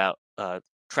tracking the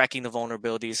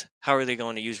vulnerabilities. How are they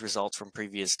going to use results from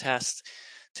previous tests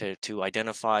to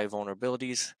identify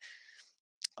vulnerabilities?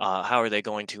 How are they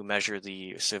going to measure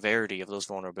the severity of those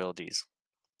vulnerabilities?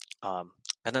 And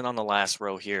then on the last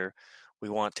row here, we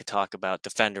want to talk about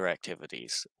defender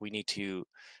activities. We need to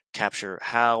capture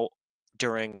how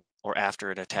during or after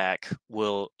an attack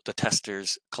will the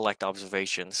testers collect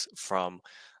observations from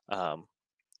the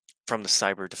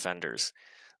cyber defenders.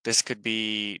 These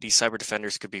cyber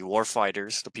defenders could be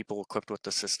warfighters, the people equipped with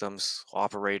the systems,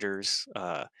 operators,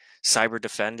 cyber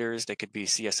defenders, they could be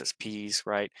CSSPs,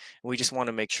 right? And we just want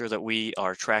to make sure that we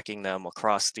are tracking them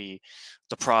across the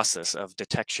process of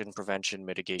detection, prevention,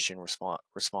 mitigation,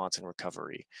 response, and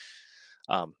recovery.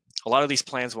 A lot of these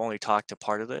plans will only talk to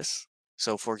part of this.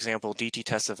 So for example, DT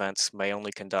test events may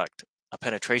only conduct a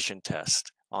penetration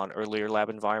test on earlier lab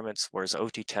environments, whereas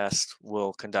OT tests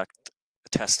will conduct a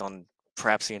test on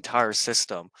perhaps the entire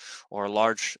system or a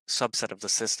large subset of the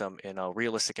system in a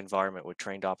realistic environment with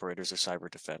trained operators or cyber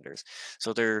defenders.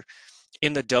 So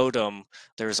in the DoDIM,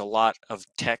 there's a lot of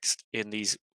text in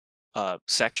these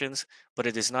sections, but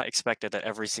it is not expected that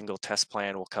every single test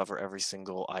plan will cover every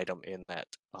single item in that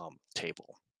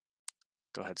table.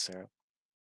 Go ahead, Sarah.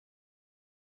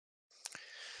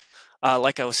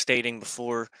 Like I was stating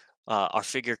before, our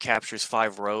figure captures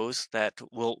 5 rows that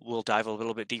we'll dive a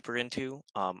little bit deeper into.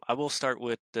 I will start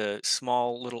with the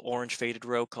small little orange faded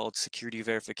row called security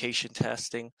verification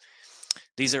testing.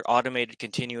 These are automated,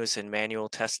 continuous, and manual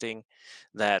testing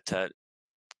that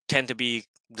tend to be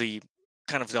the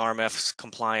kind of the RMF's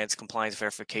compliance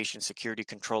verification, security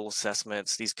control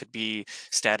assessments. These could be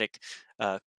static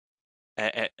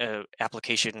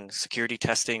application security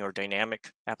testing or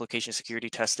dynamic application security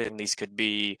testing. These could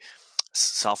be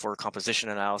software composition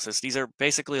analysis. These are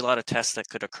basically a lot of tests that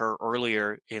could occur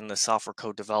earlier in the software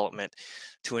code development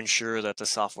to ensure that the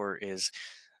software is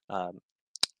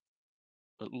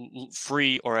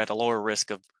free or at a lower risk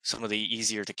of some of the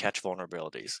easier to catch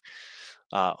vulnerabilities.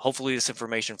 Hopefully this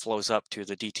information flows up to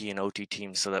the DT and OT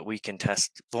teams so that we can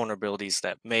test vulnerabilities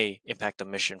that may impact the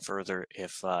mission further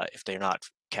if they're not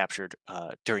captured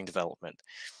during development.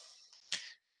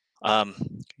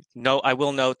 No, I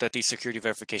will note that these security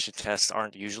verification tests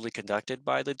aren't usually conducted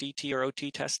by the DT or OT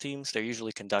test teams. They're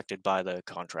usually conducted by the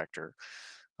contractor.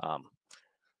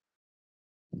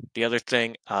 The other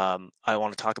thing I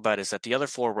want to talk about is that the other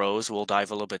 4 rows we'll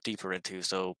dive a little bit deeper into.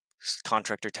 So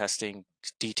contractor testing,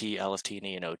 DT,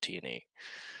 LFT&E, and OT&E.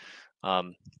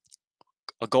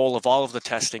 A goal of all of the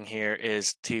testing here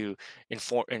is to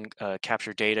inform and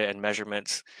capture data and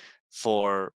measurements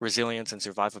for resilience and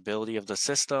survivability of the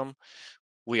system.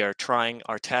 We are trying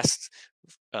our tests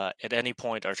at any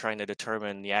point are trying to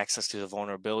determine the access to the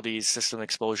vulnerabilities, system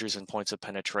exposures, and points of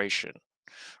penetration,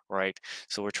 right?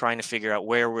 So we're trying to figure out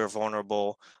where we're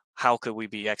vulnerable, how could we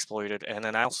be exploited, and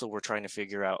then also we're trying to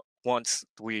figure out once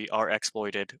we are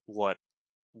exploited, what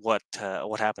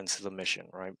happens to the mission,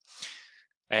 right?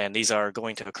 And these are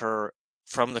going to occur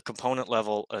from the component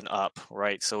level and up,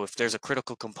 right? So if there's a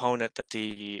critical component that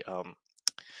the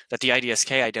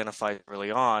IDSK identifies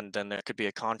early on, then there could be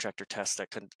a contractor test that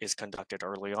is conducted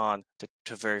early on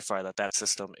to verify that that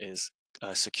system is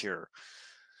secure.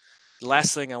 The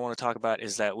last thing I want to talk about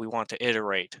is that we want to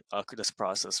iterate this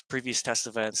process. Previous test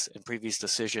events and previous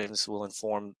decisions will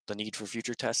inform the need for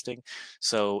future testing.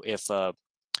 So if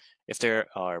there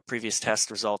are previous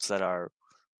test results that are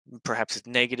perhaps it's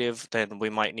negative, then we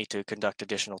might need to conduct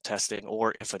additional testing,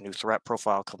 or if a new threat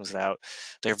profile comes out,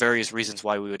 there are various reasons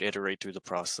why we would iterate through the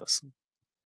process.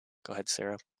 Go ahead,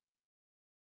 Sarah.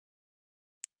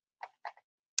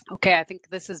 Okay, I think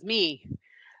this is me.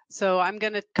 So I'm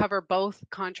going to cover both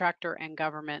contractor and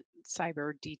government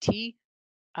cyber DT.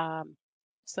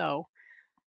 So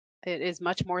it is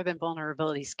much more than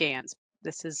vulnerability scans.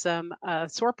 This is a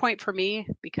sore point for me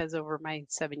because over my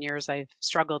 7 years, I've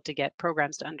struggled to get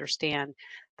programs to understand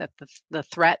that the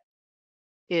threat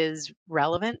is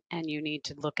relevant and you need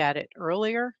to look at it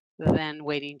earlier than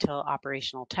waiting till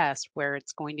operational test, where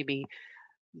it's going to be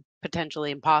potentially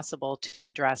impossible to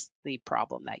address the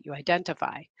problem that you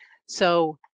identify.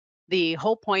 So the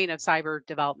whole point of cyber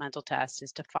developmental tests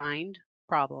is to find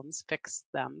problems, fix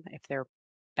them if they're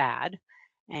bad,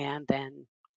 and then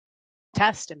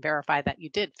test and verify that you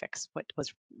did fix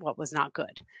what was not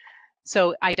good.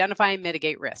 So identify and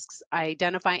mitigate risks,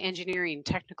 identify engineering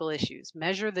technical issues,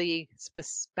 measure the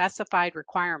specified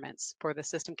requirements for the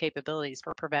system capabilities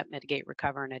for prevent, mitigate,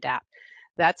 recover, and adapt.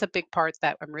 That's a big part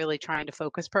that I'm really trying to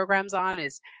focus programs on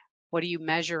is what are you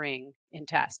measuring in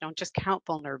tests? Don't just count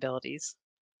vulnerabilities,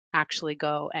 actually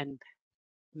go and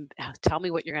tell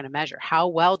me what you're going to measure. How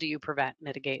well do you prevent,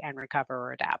 mitigate, and recover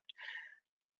or adapt?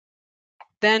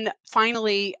 Then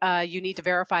finally, you need to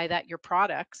verify that your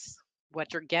products,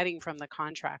 what you're getting from the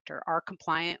contractor, are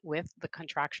compliant with the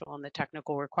contractual and the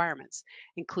technical requirements,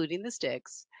 including the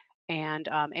STIGs and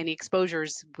any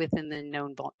exposures within the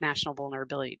known national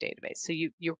vulnerability database. So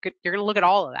you're going to look at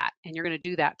all of that, and you're going to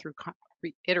do that through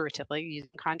iteratively using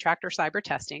contractor cyber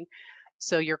testing.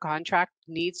 So your contract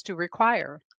needs to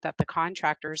require that the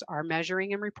contractors are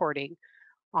measuring and reporting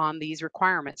on these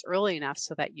requirements early enough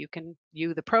so that you,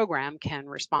 the program, can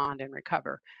respond and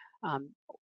recover,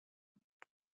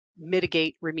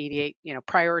 mitigate, remediate,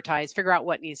 prioritize, figure out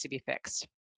what needs to be fixed.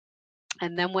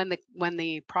 And then when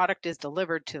the product is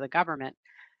delivered to the government,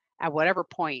 at whatever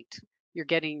point you're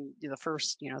getting the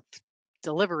first,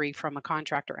 delivery from a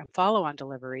contractor and follow-on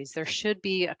deliveries, there should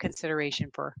be a consideration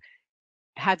for,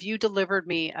 have you delivered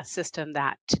me a system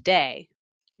that today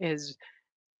is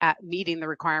at meeting the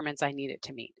requirements I need it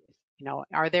to meet?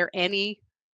 Are there any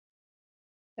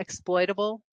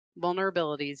exploitable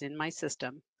vulnerabilities in my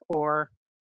system or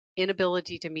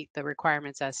inability to meet the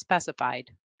requirements as specified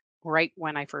right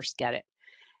when I first get it?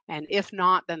 And if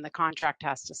not, then the contract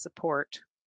has to support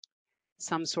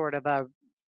some sort of a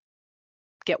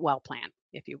get well plan,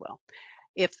 if you will.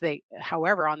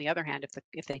 However, on the other hand,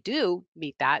 if they do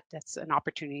meet that, that's an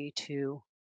opportunity to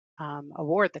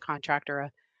award the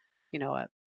contractor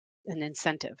an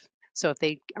incentive. So if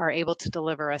they are able to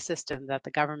deliver a system that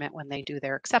the government, when they do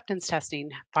their acceptance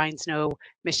testing, finds no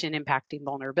mission impacting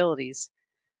vulnerabilities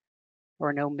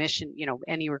or no mission,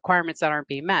 any requirements that aren't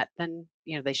being met, then,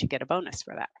 they should get a bonus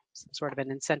for that, some sort of an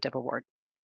incentive award.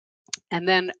 And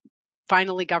then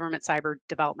finally, government cyber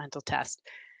developmental test.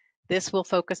 This will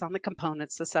focus on the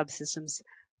components, the subsystems,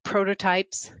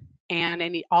 prototypes, and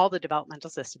all the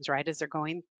developmental systems, right, as they're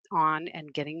going on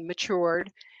and getting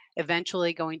matured,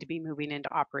 eventually going to be moving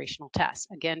into operational tests.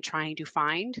 Again, trying to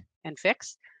find and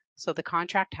fix. So the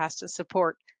contract has to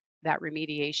support that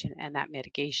remediation and that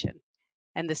mitigation.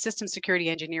 And the system security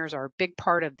engineers are a big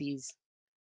part of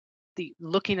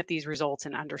looking at these results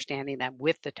and understanding them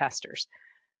with the testers.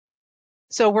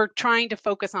 So we're trying to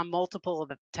focus on multiple of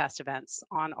the test events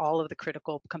on all of the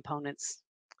critical components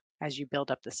as you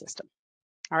build up the system.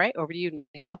 All right, over to you,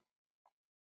 Neil.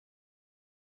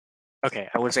 Okay,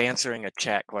 I was answering a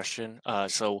chat question.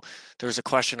 So there's a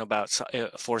question about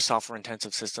for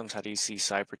software-intensive systems, how do you see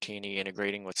Cyber T&E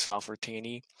integrating with software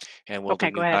T&E, and will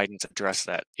the new guidance address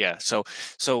that? Yeah.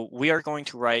 So we are going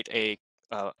to write a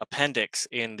appendix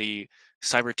in the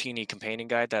Cyber T&E companion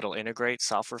guide that'll integrate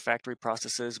software factory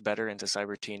processes better into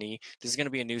Cyber T&E. This is going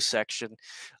to be a new section,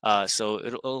 so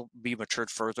it'll be matured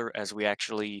further as we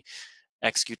actually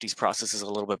execute these processes a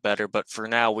little bit better. But for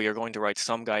now, we are going to write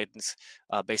some guidance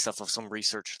based off of some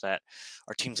research that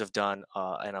our teams have done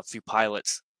and a few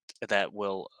pilots that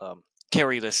will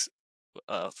carry this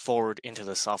forward into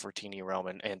the software T&E realm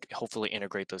and hopefully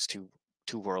integrate those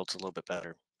two worlds a little bit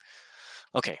better.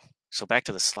 Okay, so back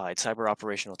to the slide, cyber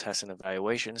operational test and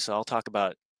evaluation. So I'll talk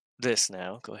about this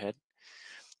now. Go ahead.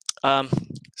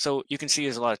 So you can see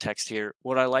there's a lot of text here.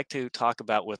 What I like to talk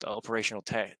about with operational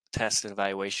test and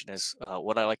evaluation is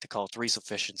what I like to call three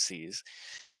sufficiencies.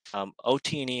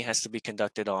 OT&E has to be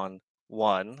conducted on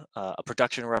 1, a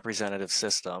production representative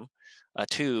system,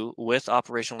 2, with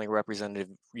operationally representative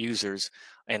users,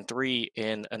 and 3,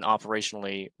 in an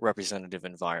operationally representative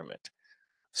environment.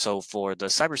 So for the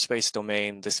cyberspace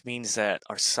domain, this means that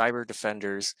our cyber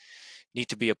defenders need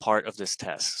to be a part of this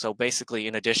test. So basically,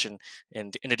 in addition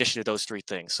to those three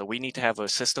things, so we need to have a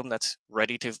system that's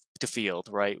ready to field,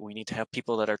 right? We need to have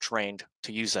people that are trained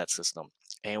to use that system,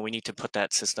 and we need to put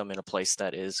that system in a place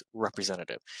that is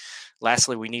representative.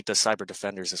 Lastly, we need the cyber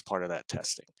defenders as part of that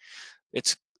testing.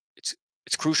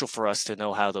 It's crucial for us to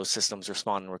know how those systems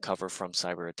respond and recover from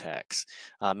cyber attacks.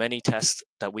 Many tests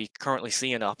that we currently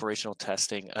see in operational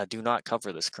testing do not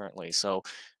cover this currently. So,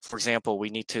 for example, we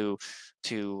need to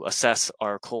assess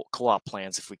our co-op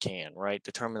plans if we can, right?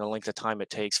 Determine the length of time it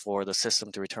takes for the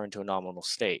system to return to a nominal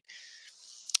state.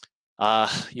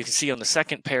 You can see on the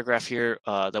second paragraph here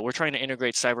that we're trying to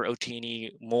integrate cyber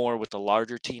OT&E more with the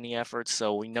larger T&E efforts.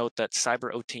 So we note that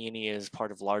cyber OT&E is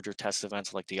part of larger test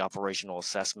events like the operational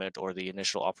assessment or the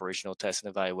initial operational test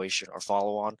and evaluation or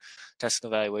follow-on test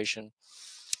and evaluation.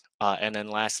 And then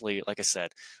lastly, like I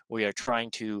said, we are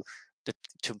trying to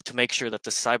make sure that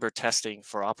the cyber testing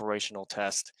for operational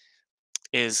test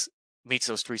meets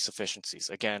those three sufficiencies.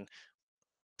 Again,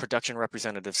 production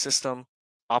representative system,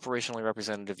 operationally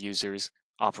representative users,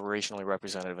 operationally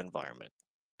representative environment.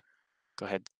 Go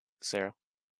ahead, Sarah.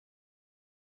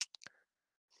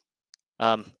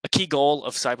 A key goal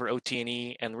of cyber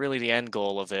OT&E, and really the end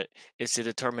goal of it, is to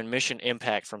determine mission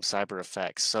impact from cyber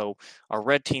effects. So our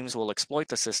red teams will exploit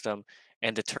the system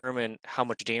and determine how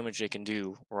much damage they can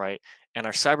do, right? And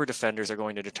our cyber defenders are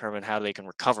going to determine how they can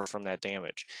recover from that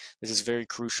damage. This is very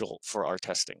crucial for our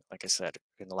testing, like I said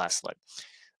in the last slide.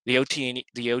 The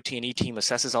OT&E team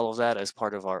assesses all of that as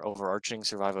part of our overarching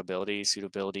survivability,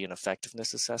 suitability, and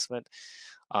effectiveness assessment.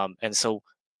 And so,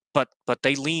 but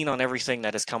they lean on everything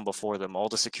that has come before them, all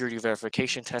the security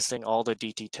verification testing, all the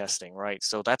DT testing, right?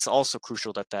 So that's also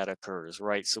crucial that occurs,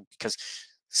 right? So because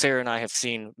Sarah and I have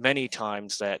seen many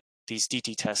times that these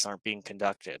DT tests aren't being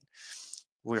conducted.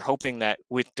 We're hoping that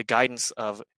with the guidance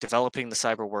of developing the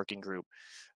cyber working group,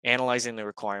 analyzing the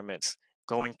requirements,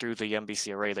 going through the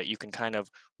MBC array, that you can kind of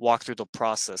walk through the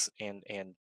process and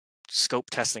scope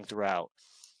testing throughout,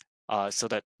 so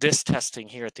that this testing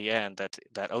here at the end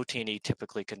that OT&E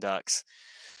typically conducts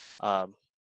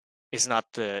is not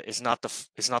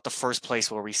the first place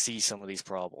where we see some of these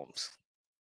problems.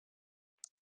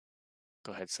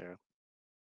 Go ahead, Sarah.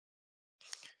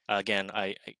 Again,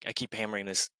 I keep hammering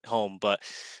this home, but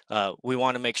we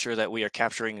want to make sure that we are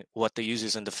capturing what the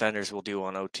users and defenders will do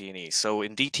on OT&E. So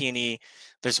in DT&E,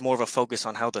 there's more of a focus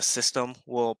on how the system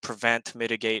will prevent,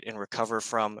 mitigate, and recover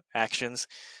from actions.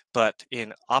 But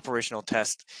in operational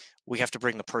test, we have to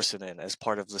bring the person in as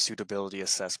part of the suitability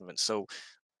assessment. So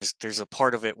there's a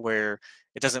part of it where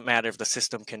it doesn't matter if the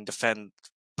system can defend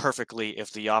perfectly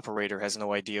if the operator has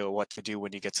no idea what to do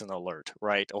when he gets an alert,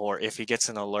 right? Or if he gets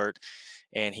an alert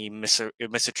and he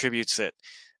misattributes it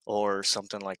or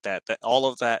something like that. That all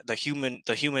of that, the human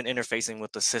interfacing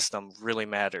with the system really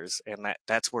matters, and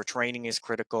that's where training is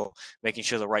critical. Making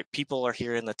sure the right people are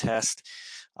here in the test,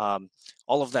 all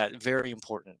of that very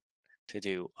important to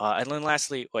do. And then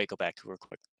lastly, wait, go back real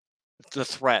quick. The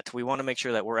threat, we want to make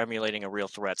sure that we're emulating a real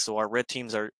threat. So our red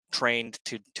teams are trained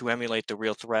to emulate the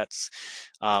real threats,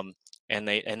 and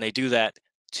they do that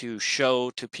to show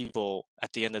to people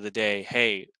at the end of the day,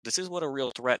 hey, this is what a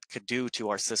real threat could do to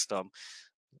our system,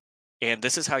 and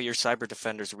this is how your cyber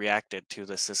defenders reacted to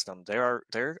the system.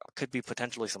 There could be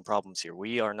potentially some problems here.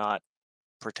 We are not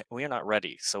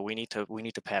ready, so we need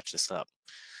to patch this up,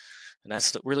 and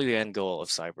that's really the end goal of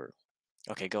cyber.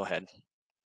 Okay, go ahead.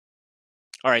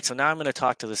 All right, so now I'm going to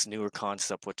talk to this newer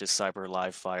concept, which is cyber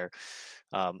live fire.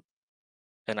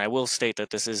 And I will state that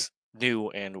this is new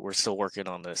and we're still working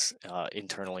on this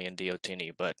internally in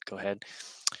DOT&E, but go ahead.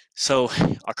 So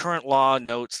our current law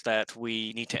notes that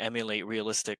we need to emulate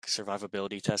realistic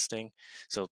survivability testing.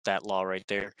 So that law right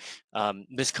there.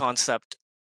 This concept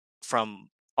from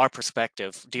our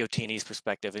perspective, DOT&E's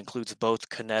perspective, includes both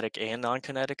kinetic and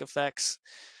non-kinetic effects.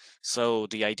 So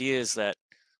the idea is that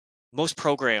most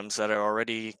programs that are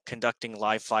already conducting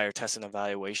live fire test and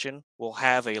evaluation will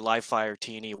have a live fire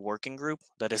T&E working group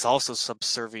that is also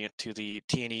subservient to the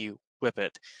T&E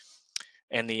WIPIT.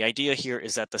 And the idea here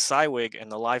is that the CIWIG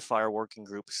and the live fire working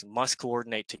groups must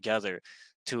coordinate together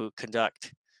to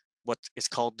conduct what is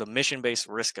called the mission-based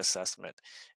risk assessment.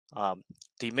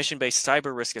 The mission-based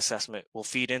cyber risk assessment will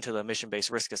feed into the mission-based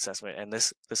risk assessment. And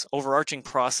this overarching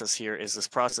process here is this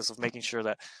process of making sure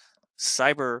that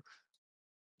cyber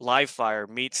live fire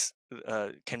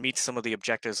can meet some of the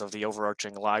objectives of the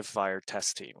overarching live fire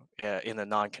test team in the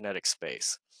non-kinetic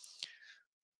space.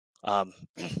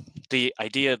 The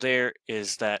idea there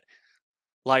is that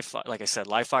like I said,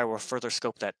 live fire will further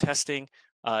scope that testing,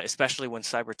 especially when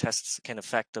cyber tests can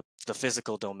affect the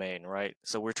physical domain, right?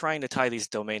 So we're trying to tie these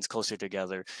domains closer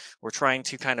together. We're trying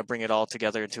to kind of bring it all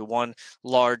together into one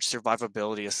large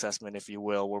survivability assessment, if you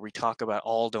will, where we talk about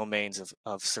all domains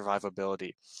of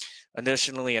survivability.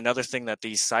 Additionally, another thing that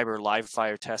these cyber live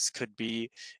fire tests could be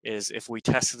is if we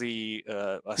test the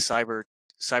a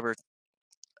cyber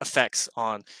effects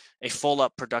on a full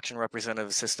up production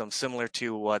representative system, similar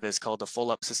to what is called the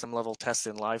full up system level test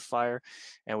in live fire,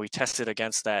 and we test it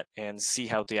against that and see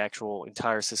how the actual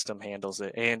entire system handles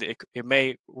it. And it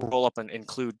may roll up and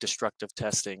include destructive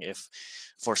testing if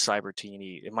for cyber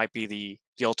T&E. It might be the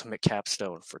ultimate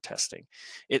capstone for testing.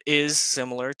 It is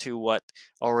similar to what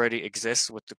already exists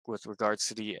with regards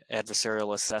to the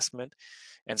adversarial assessment,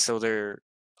 and so there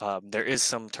is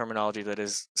some terminology that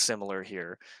is similar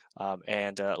here.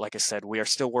 Like I said, we are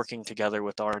still working together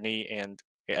with R&E and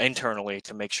internally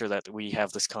to make sure that we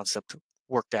have this concept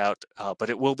worked out,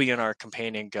 but it will be in our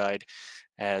companion guide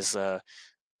as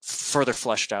further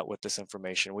fleshed out with this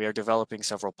information. We are developing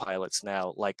several pilots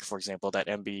now, like, for example, that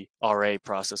MBRA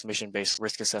process, mission-based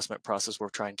risk assessment process we're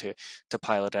trying to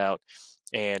pilot out.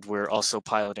 And we're also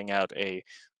piloting out a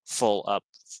a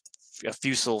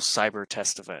Fusel cyber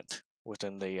test event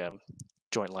within the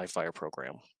Joint Live Fire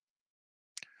program.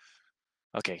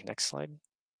 Okay, next slide.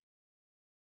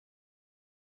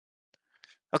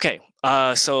 Okay,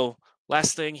 so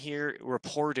last thing here,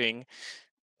 reporting.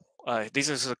 These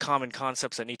are the common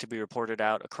concepts that need to be reported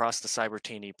out across the cyber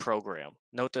T&E program.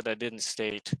 Note that I didn't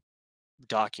state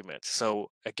documents.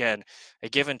 So again, a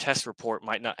given test report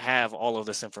might not have all of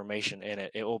this information in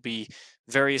it. It will be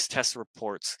various test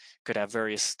reports could have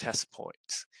various test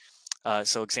points.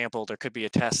 So example, there could be a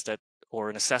test or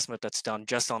an assessment that's done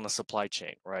just on the supply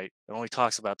chain, right? It only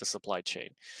talks about the supply chain.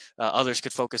 Others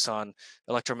could focus on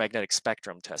electromagnetic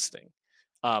spectrum testing.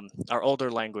 Our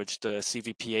older language, the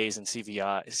CVPAs and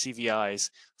CVIs,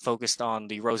 focused on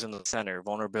the rows in the center,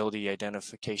 vulnerability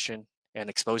identification and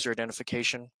exposure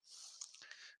identification,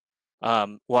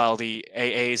 while the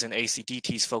AAs and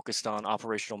ACDTs focused on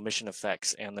operational mission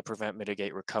effects and the prevent,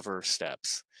 mitigate, recover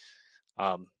steps.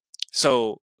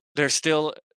 So there's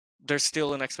still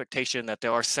an expectation that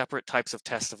there are separate types of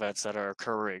test events that are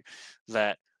occurring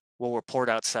that will report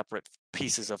out separate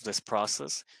pieces of this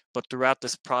process. But throughout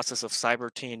this process of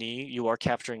cyber T&E, you are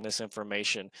capturing this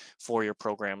information for your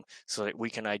program so that we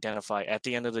can identify at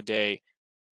the end of the day,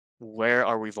 where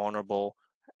are we vulnerable,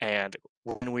 and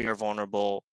when we are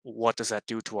vulnerable, what does that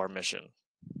do to our mission?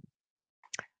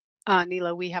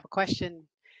 Neela, we have a question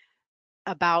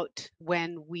about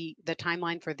when the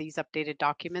timeline for these updated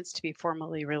documents to be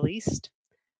formally released.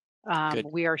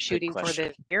 We are shooting for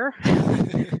this year.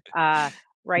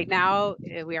 Right now,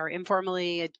 we are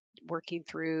informally working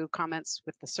through comments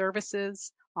with the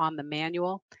services on the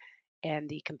manual, and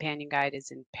the companion guide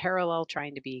is in parallel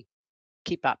trying to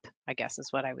keep up, I guess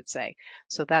is what I would say.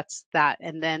 So that's that.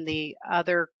 And then the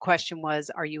other question was,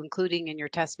 are you including in your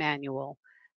test manual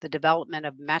the development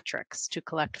of metrics to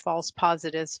collect false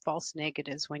positives, false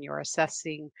negatives when you're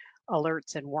assessing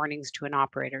alerts and warnings to an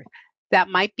operator? That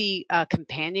might be a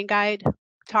companion guide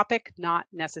topic, not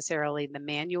necessarily the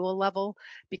manual level,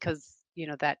 because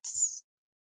that's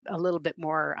a little bit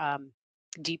more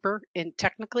deeper in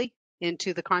technically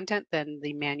into the content than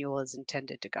the manual is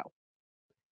intended to go.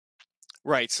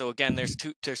 Right. So again, there's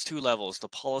two levels. The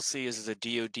policy is the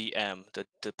DoDM, the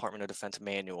Department of Defense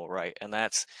manual, right? And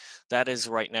that is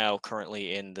right now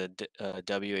currently in the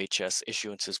WHS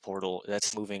issuances portal.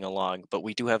 That's moving along. But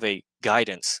we do have a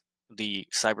guidance, the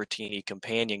Cyber T&E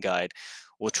Companion Guide,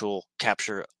 which will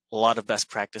capture a lot of best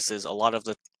practices, a lot of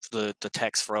the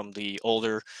text from the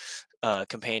older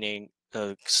companion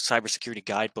cybersecurity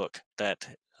guidebook that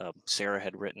Sarah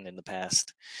had written in the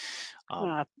past.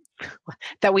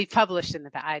 That we published in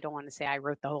the past. I don't want to say I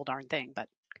wrote the whole darn thing, but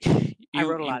I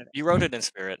wrote a lot of it. You wrote it in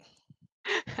spirit.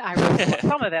 I wrote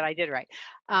some of it. I did write.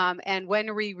 And when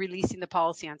are we releasing the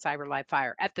policy on cyber live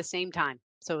fire? At the same time.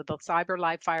 So the cyber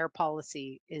live fire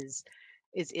policy is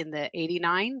in the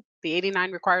 89. The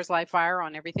 89 requires live fire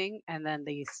on everything, and then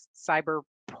the cyber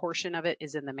portion of it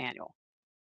is in the manual.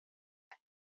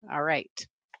 All right.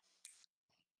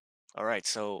 All right.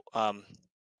 So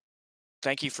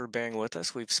thank you for bearing with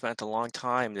us. We've spent a long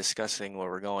time discussing where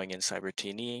we're going in cyber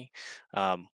T&E.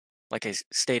 Like I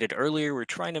stated earlier, we're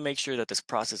trying to make sure that this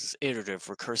process is iterative,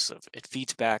 recursive. It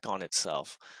feeds back on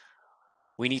itself.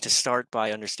 We need to start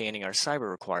by understanding our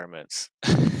cyber requirements,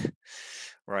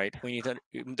 right?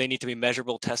 They need to be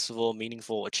measurable, testable,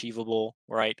 meaningful, achievable,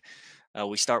 right?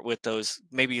 We start with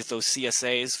maybe those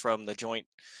CSAs from the joint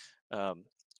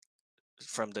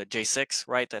from the J6,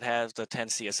 right, that has the 10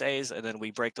 CSAs, and then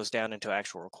we break those down into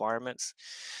actual requirements.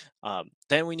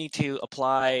 Then we need to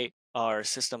apply our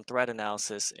system threat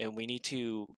analysis, and we need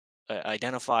to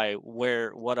identify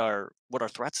what our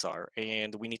threats are,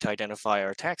 and we need to identify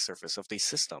our attack surface of these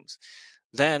systems.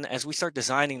 Then, as we start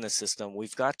designing the system,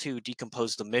 we've got to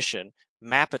decompose the mission,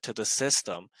 map it to the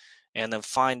system, and then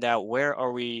find out where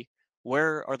are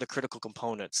the critical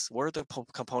components, where are the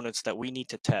components that we need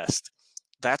to test.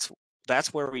 That's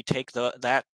where we take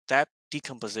that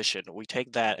decomposition. We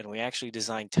take that and we actually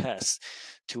design tests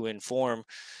to inform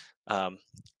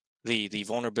the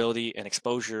vulnerability and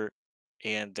exposure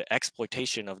and the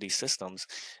exploitation of these systems,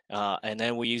 and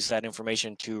then we use that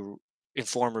information to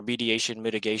inform remediation,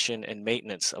 mitigation, and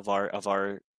maintenance of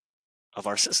our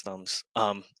systems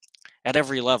at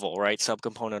every level, right?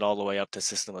 Subcomponent all the way up to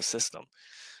system of system.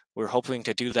 We're hoping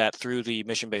to do that through the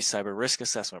mission-based cyber risk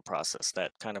assessment process,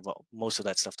 that kind of most of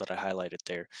that stuff that I highlighted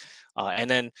there. And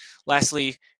then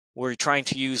lastly, we're trying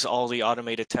to use all the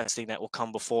automated testing that will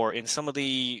come before in some of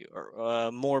the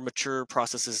more mature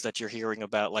processes that you're hearing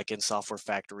about, like in software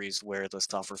factories, where the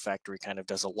software factory kind of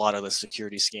does a lot of the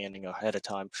security scanning ahead of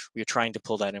time. We're trying to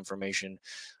pull that information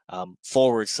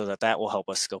forward so that will help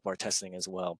us scope our testing as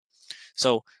well.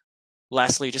 So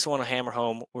lastly, just want to hammer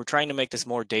home, we're trying to make this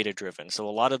more data driven. So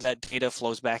a lot of that data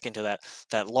flows back into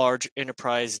that large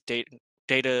enterprise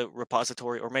data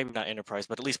repository, or maybe not enterprise,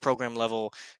 but at least program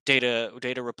level data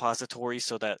repository,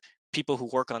 so that people who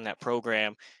work on that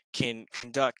program can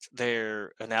conduct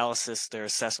their analysis, their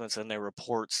assessments, and their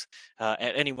reports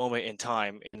at any moment in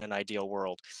time in an ideal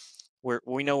world.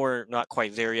 We know we're not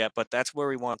quite there yet, but that's where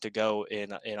we want to go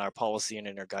in our policy and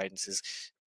in our guidance, is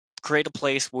create a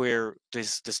place where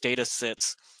this data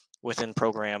sits within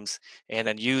programs, and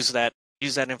then use that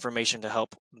information to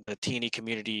help the T&E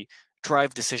community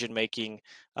drive decision making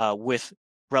with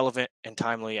relevant and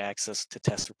timely access to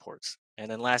test reports. And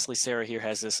then lastly, Sarah here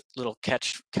has this little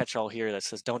catch-all here that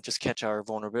says, don't just catch our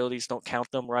vulnerabilities, don't count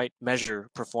them, right? Measure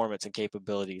performance and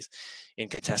capabilities in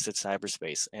contested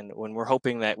cyberspace. And when we're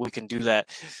hoping that we can do that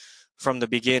from the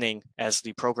beginning, as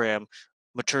the program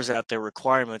matures out their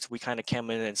requirements, we kind of come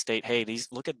in and state, hey,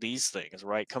 look at these things,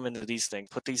 right? Come into these things,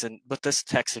 put this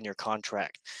text in your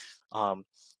contract.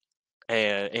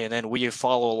 And then we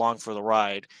follow along for the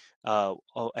ride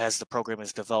as the program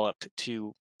is developed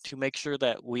to make sure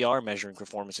that we are measuring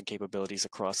performance and capabilities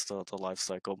across the life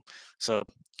cycle. So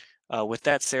with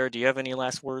that, Sarah, do you have any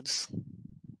last words?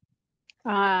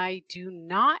 I do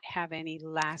not have any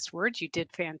last words. You did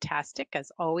fantastic,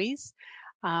 as always.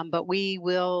 But we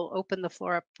will open the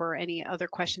floor up for any other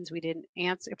questions we didn't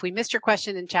answer. If we missed your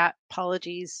question in chat,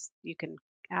 apologies. You can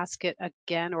ask it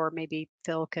again, or maybe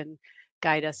Phil can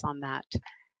guide us on that.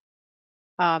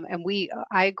 And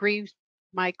I agree,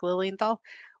 Mike Lilienthal.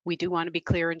 We do want to be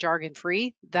clear and jargon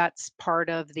free. That's part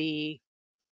of the,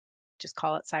 just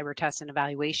call it cyber test and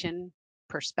evaluation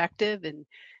perspective, and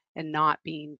not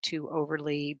being too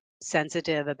overly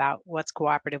sensitive about what's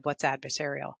cooperative, what's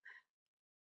adversarial.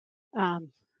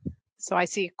 So I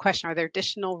see a question, are there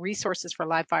additional resources for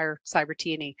live fire cyber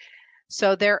T&E?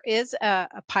 So there is a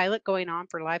pilot going on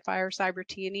for live fire cyber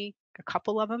T&E, a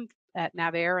couple of them at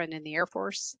NavAir and in the Air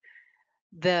Force.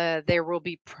 There will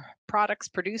be products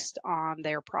produced on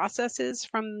their processes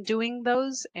from doing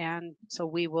those, and so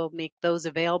we will make those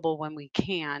available when we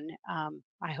can. I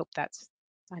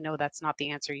know that's not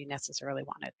the answer you necessarily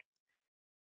wanted.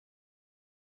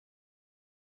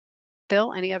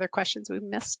 Phil, any other questions we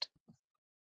missed?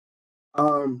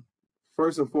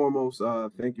 First and foremost,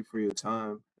 thank you for your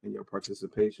time and your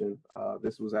participation.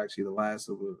 This was actually the last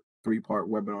of a 3-part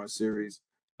webinar series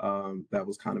that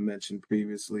was kind of mentioned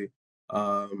previously.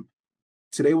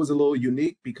 Today was a little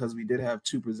unique because we did have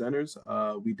 2 presenters.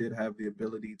 We did have the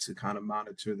ability to kind of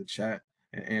monitor the chat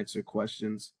and answer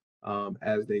questions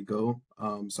as they go.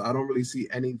 So I don't really see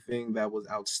anything that was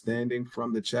outstanding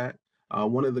from the chat.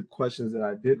 One of the questions that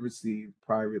I did receive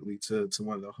privately to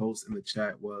one of the hosts in the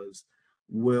chat was,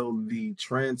 will the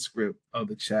transcript of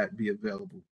the chat be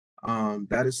available?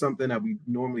 That is something that we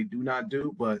normally do not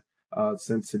do, but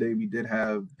since today we did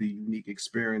have the unique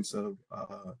experience of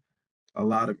a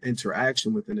lot of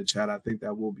interaction within the chat, I think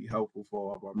that will be helpful for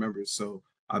all of our members. So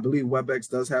I believe WebEx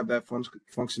does have that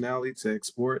functionality to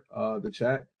export the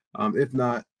chat. If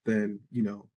not, then,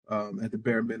 at the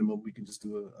bare minimum, we can just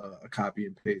do a copy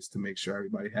and paste to make sure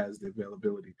everybody has the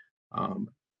availability.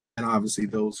 And obviously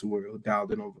those who were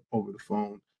dialed in over the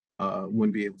phone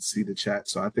wouldn't be able to see the chat.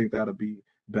 So I think that'll be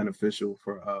beneficial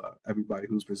for everybody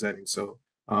who's presenting. So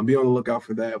be on the lookout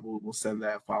for that. We'll send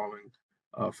that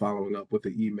following up with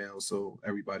the email so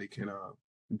everybody can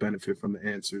benefit from the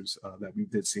answers that we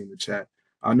did see in the chat.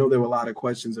 I know there were a lot of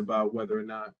questions about whether or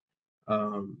not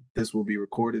this will be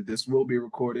recorded. This will be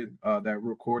recorded. That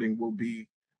recording will be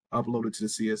uploaded to the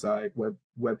CSI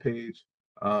webpage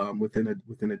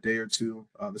within a day or two.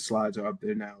 The slides are up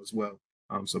there now as well.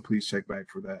 So please check back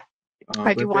for that.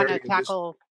 I do want to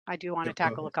tackle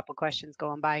Go a couple questions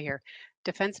going by here.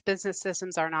 Defense business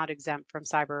systems are not exempt from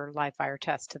cyber live fire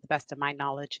tests, to the best of my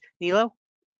knowledge. Nilo?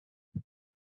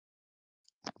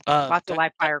 Lots of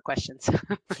live fire questions.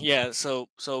 Yeah, so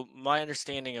my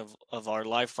understanding of our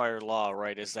live fire law,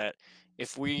 right, is that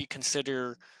if we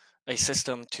consider a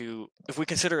system to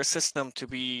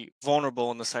be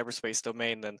vulnerable in the cyberspace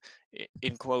domain, then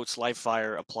in quotes live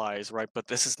fire applies, right? But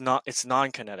this is not, it's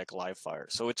non-kinetic live fire.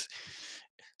 So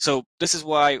this is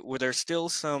why there's still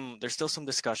some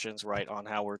discussions, right, on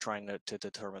how we're trying to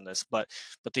determine this. But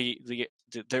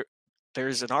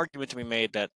there's an argument to be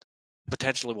made that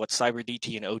potentially what cyber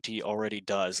DT and OT already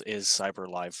does is cyber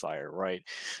live fire, right?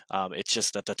 It's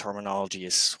just that the terminology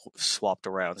is swapped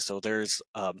around. So there's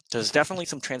definitely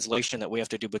some translation that we have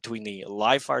to do between the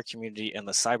live fire community and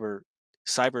the cyber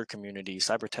community,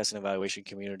 cyber test and evaluation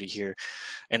community here,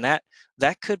 and that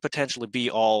could potentially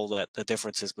be all that the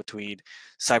differences between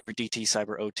cyber DT,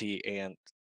 cyber OT, and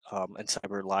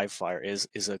cyber live fire is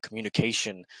a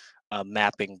communication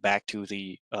mapping back to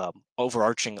the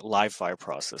overarching live fire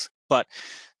process. But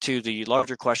to the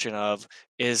larger question of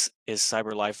is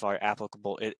cyber live fire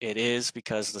applicable, it is,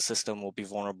 because the system will be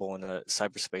vulnerable in the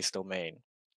cyberspace domain.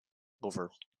 Over.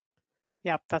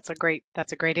 Yep, that's a great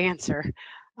answer.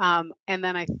 And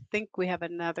then I think we have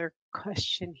another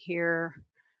question here.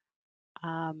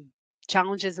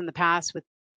 Challenges in the past with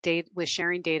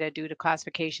sharing data due to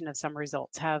classification of some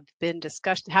results have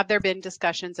there been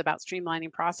discussions about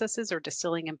streamlining processes or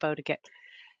distilling info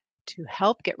to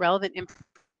help get relevant information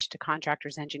to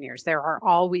contractors, engineers? There are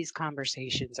always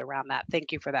conversations around that.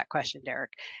 Thank you for that question,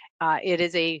 Derek. It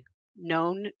is a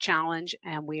known challenge,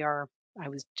 and I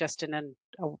was just in a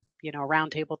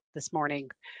roundtable this morning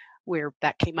where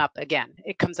that came up again.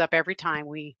 It comes up every time.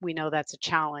 We know that's a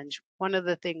challenge. One of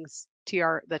the things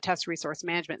the Test Resource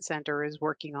Management Center is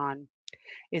working on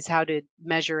is how to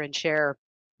measure and share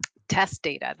test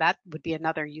data. That would be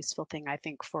another useful thing, I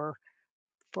think, for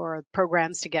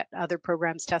programs to get other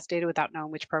programs' test data without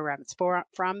knowing which program it's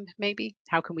from, maybe.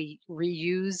 How can we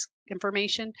reuse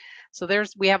information? So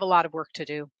we have a lot of work to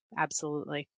do,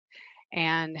 absolutely.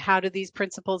 And how do these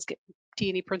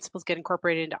T&E principles get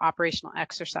incorporated into operational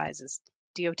exercises?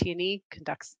 DOT&E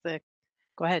conducts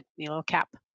go ahead, Nilo, CAP.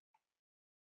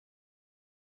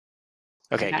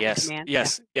 Okay, yes.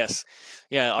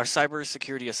 Yeah, our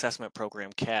cybersecurity assessment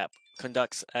program, CAP,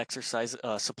 conducts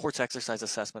supports exercise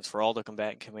assessments for all the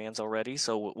combatant commands already.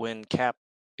 So when CAP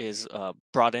is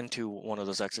brought into one of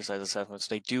those exercise assessments,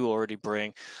 they do already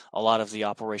bring a lot of the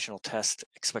operational test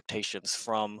expectations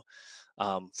from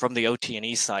the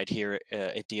OT&E side here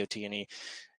at DOT&E,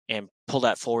 and pull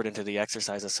that forward into the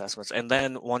exercise assessments. And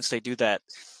then once they do that,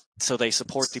 so they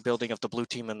support the building of the blue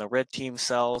team and the red team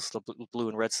cells, the blue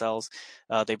and red cells.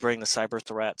 They bring the cyber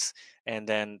threats, and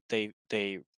then they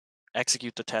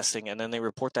execute the testing, and then they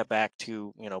report that back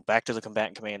to the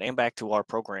combatant command and back to our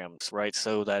programs, right?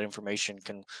 So that information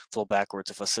can flow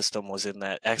backwards. If a system was in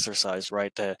that exercise,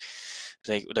 right,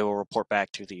 they will report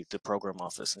back to the program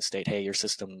office and state, hey, your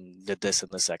system did this in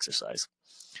this exercise.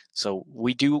 So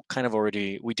we do kind of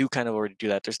already do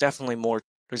that. There's definitely more.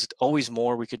 There's always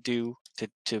more we could do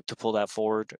to pull that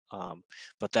forward,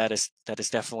 but that is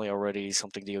definitely already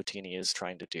something the DOT&E is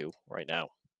trying to do right now.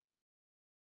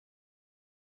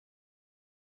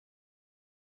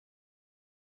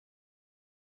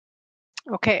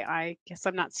 Okay, I guess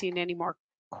I'm not seeing any more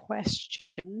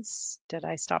questions. Did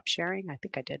I stop sharing? I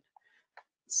think I did.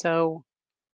 So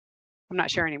I'm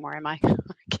not sharing anymore, am I? I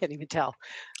can't even tell.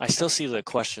 I still see the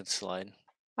question slide.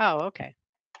 Oh, okay.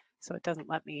 So it doesn't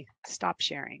let me stop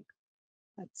sharing.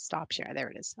 Let's stop sharing. There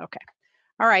it is. Okay.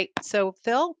 All right. So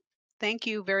Phil, thank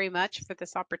you very much for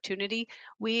this opportunity.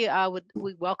 We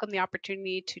welcome the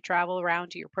opportunity to travel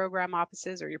around to your program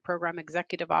offices or your program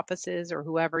executive offices or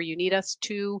whoever you need us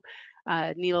to.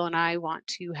 Nilo and I want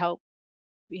to help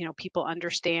people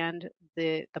understand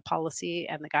the policy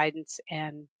and the guidance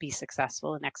and be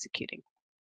successful in executing.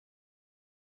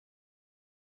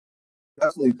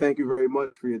 Definitely. Thank you very much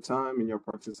for your time and your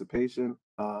participation.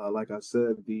 Like I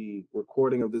said, the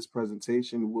recording of this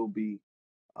presentation will be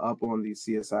up on the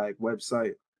CSI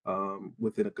website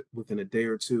within a day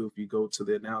or two. If you go to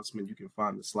the announcement, you can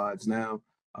find the slides now.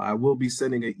 I will be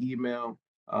sending an email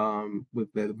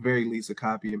with at the very least a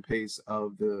copy and paste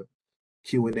of the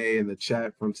Q&A and the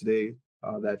chat from today,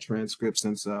 that transcript,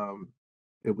 since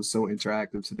It was so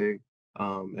interactive today.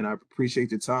 And I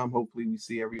appreciate your time. Hopefully we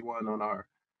see everyone on our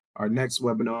next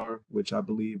webinar, which I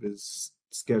believe is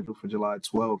scheduled for July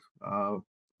 12th.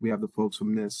 We have the folks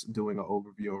from NIST doing an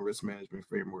overview on risk management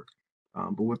framework.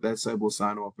 But with that said, we'll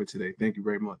sign off for today. Thank you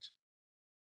very much.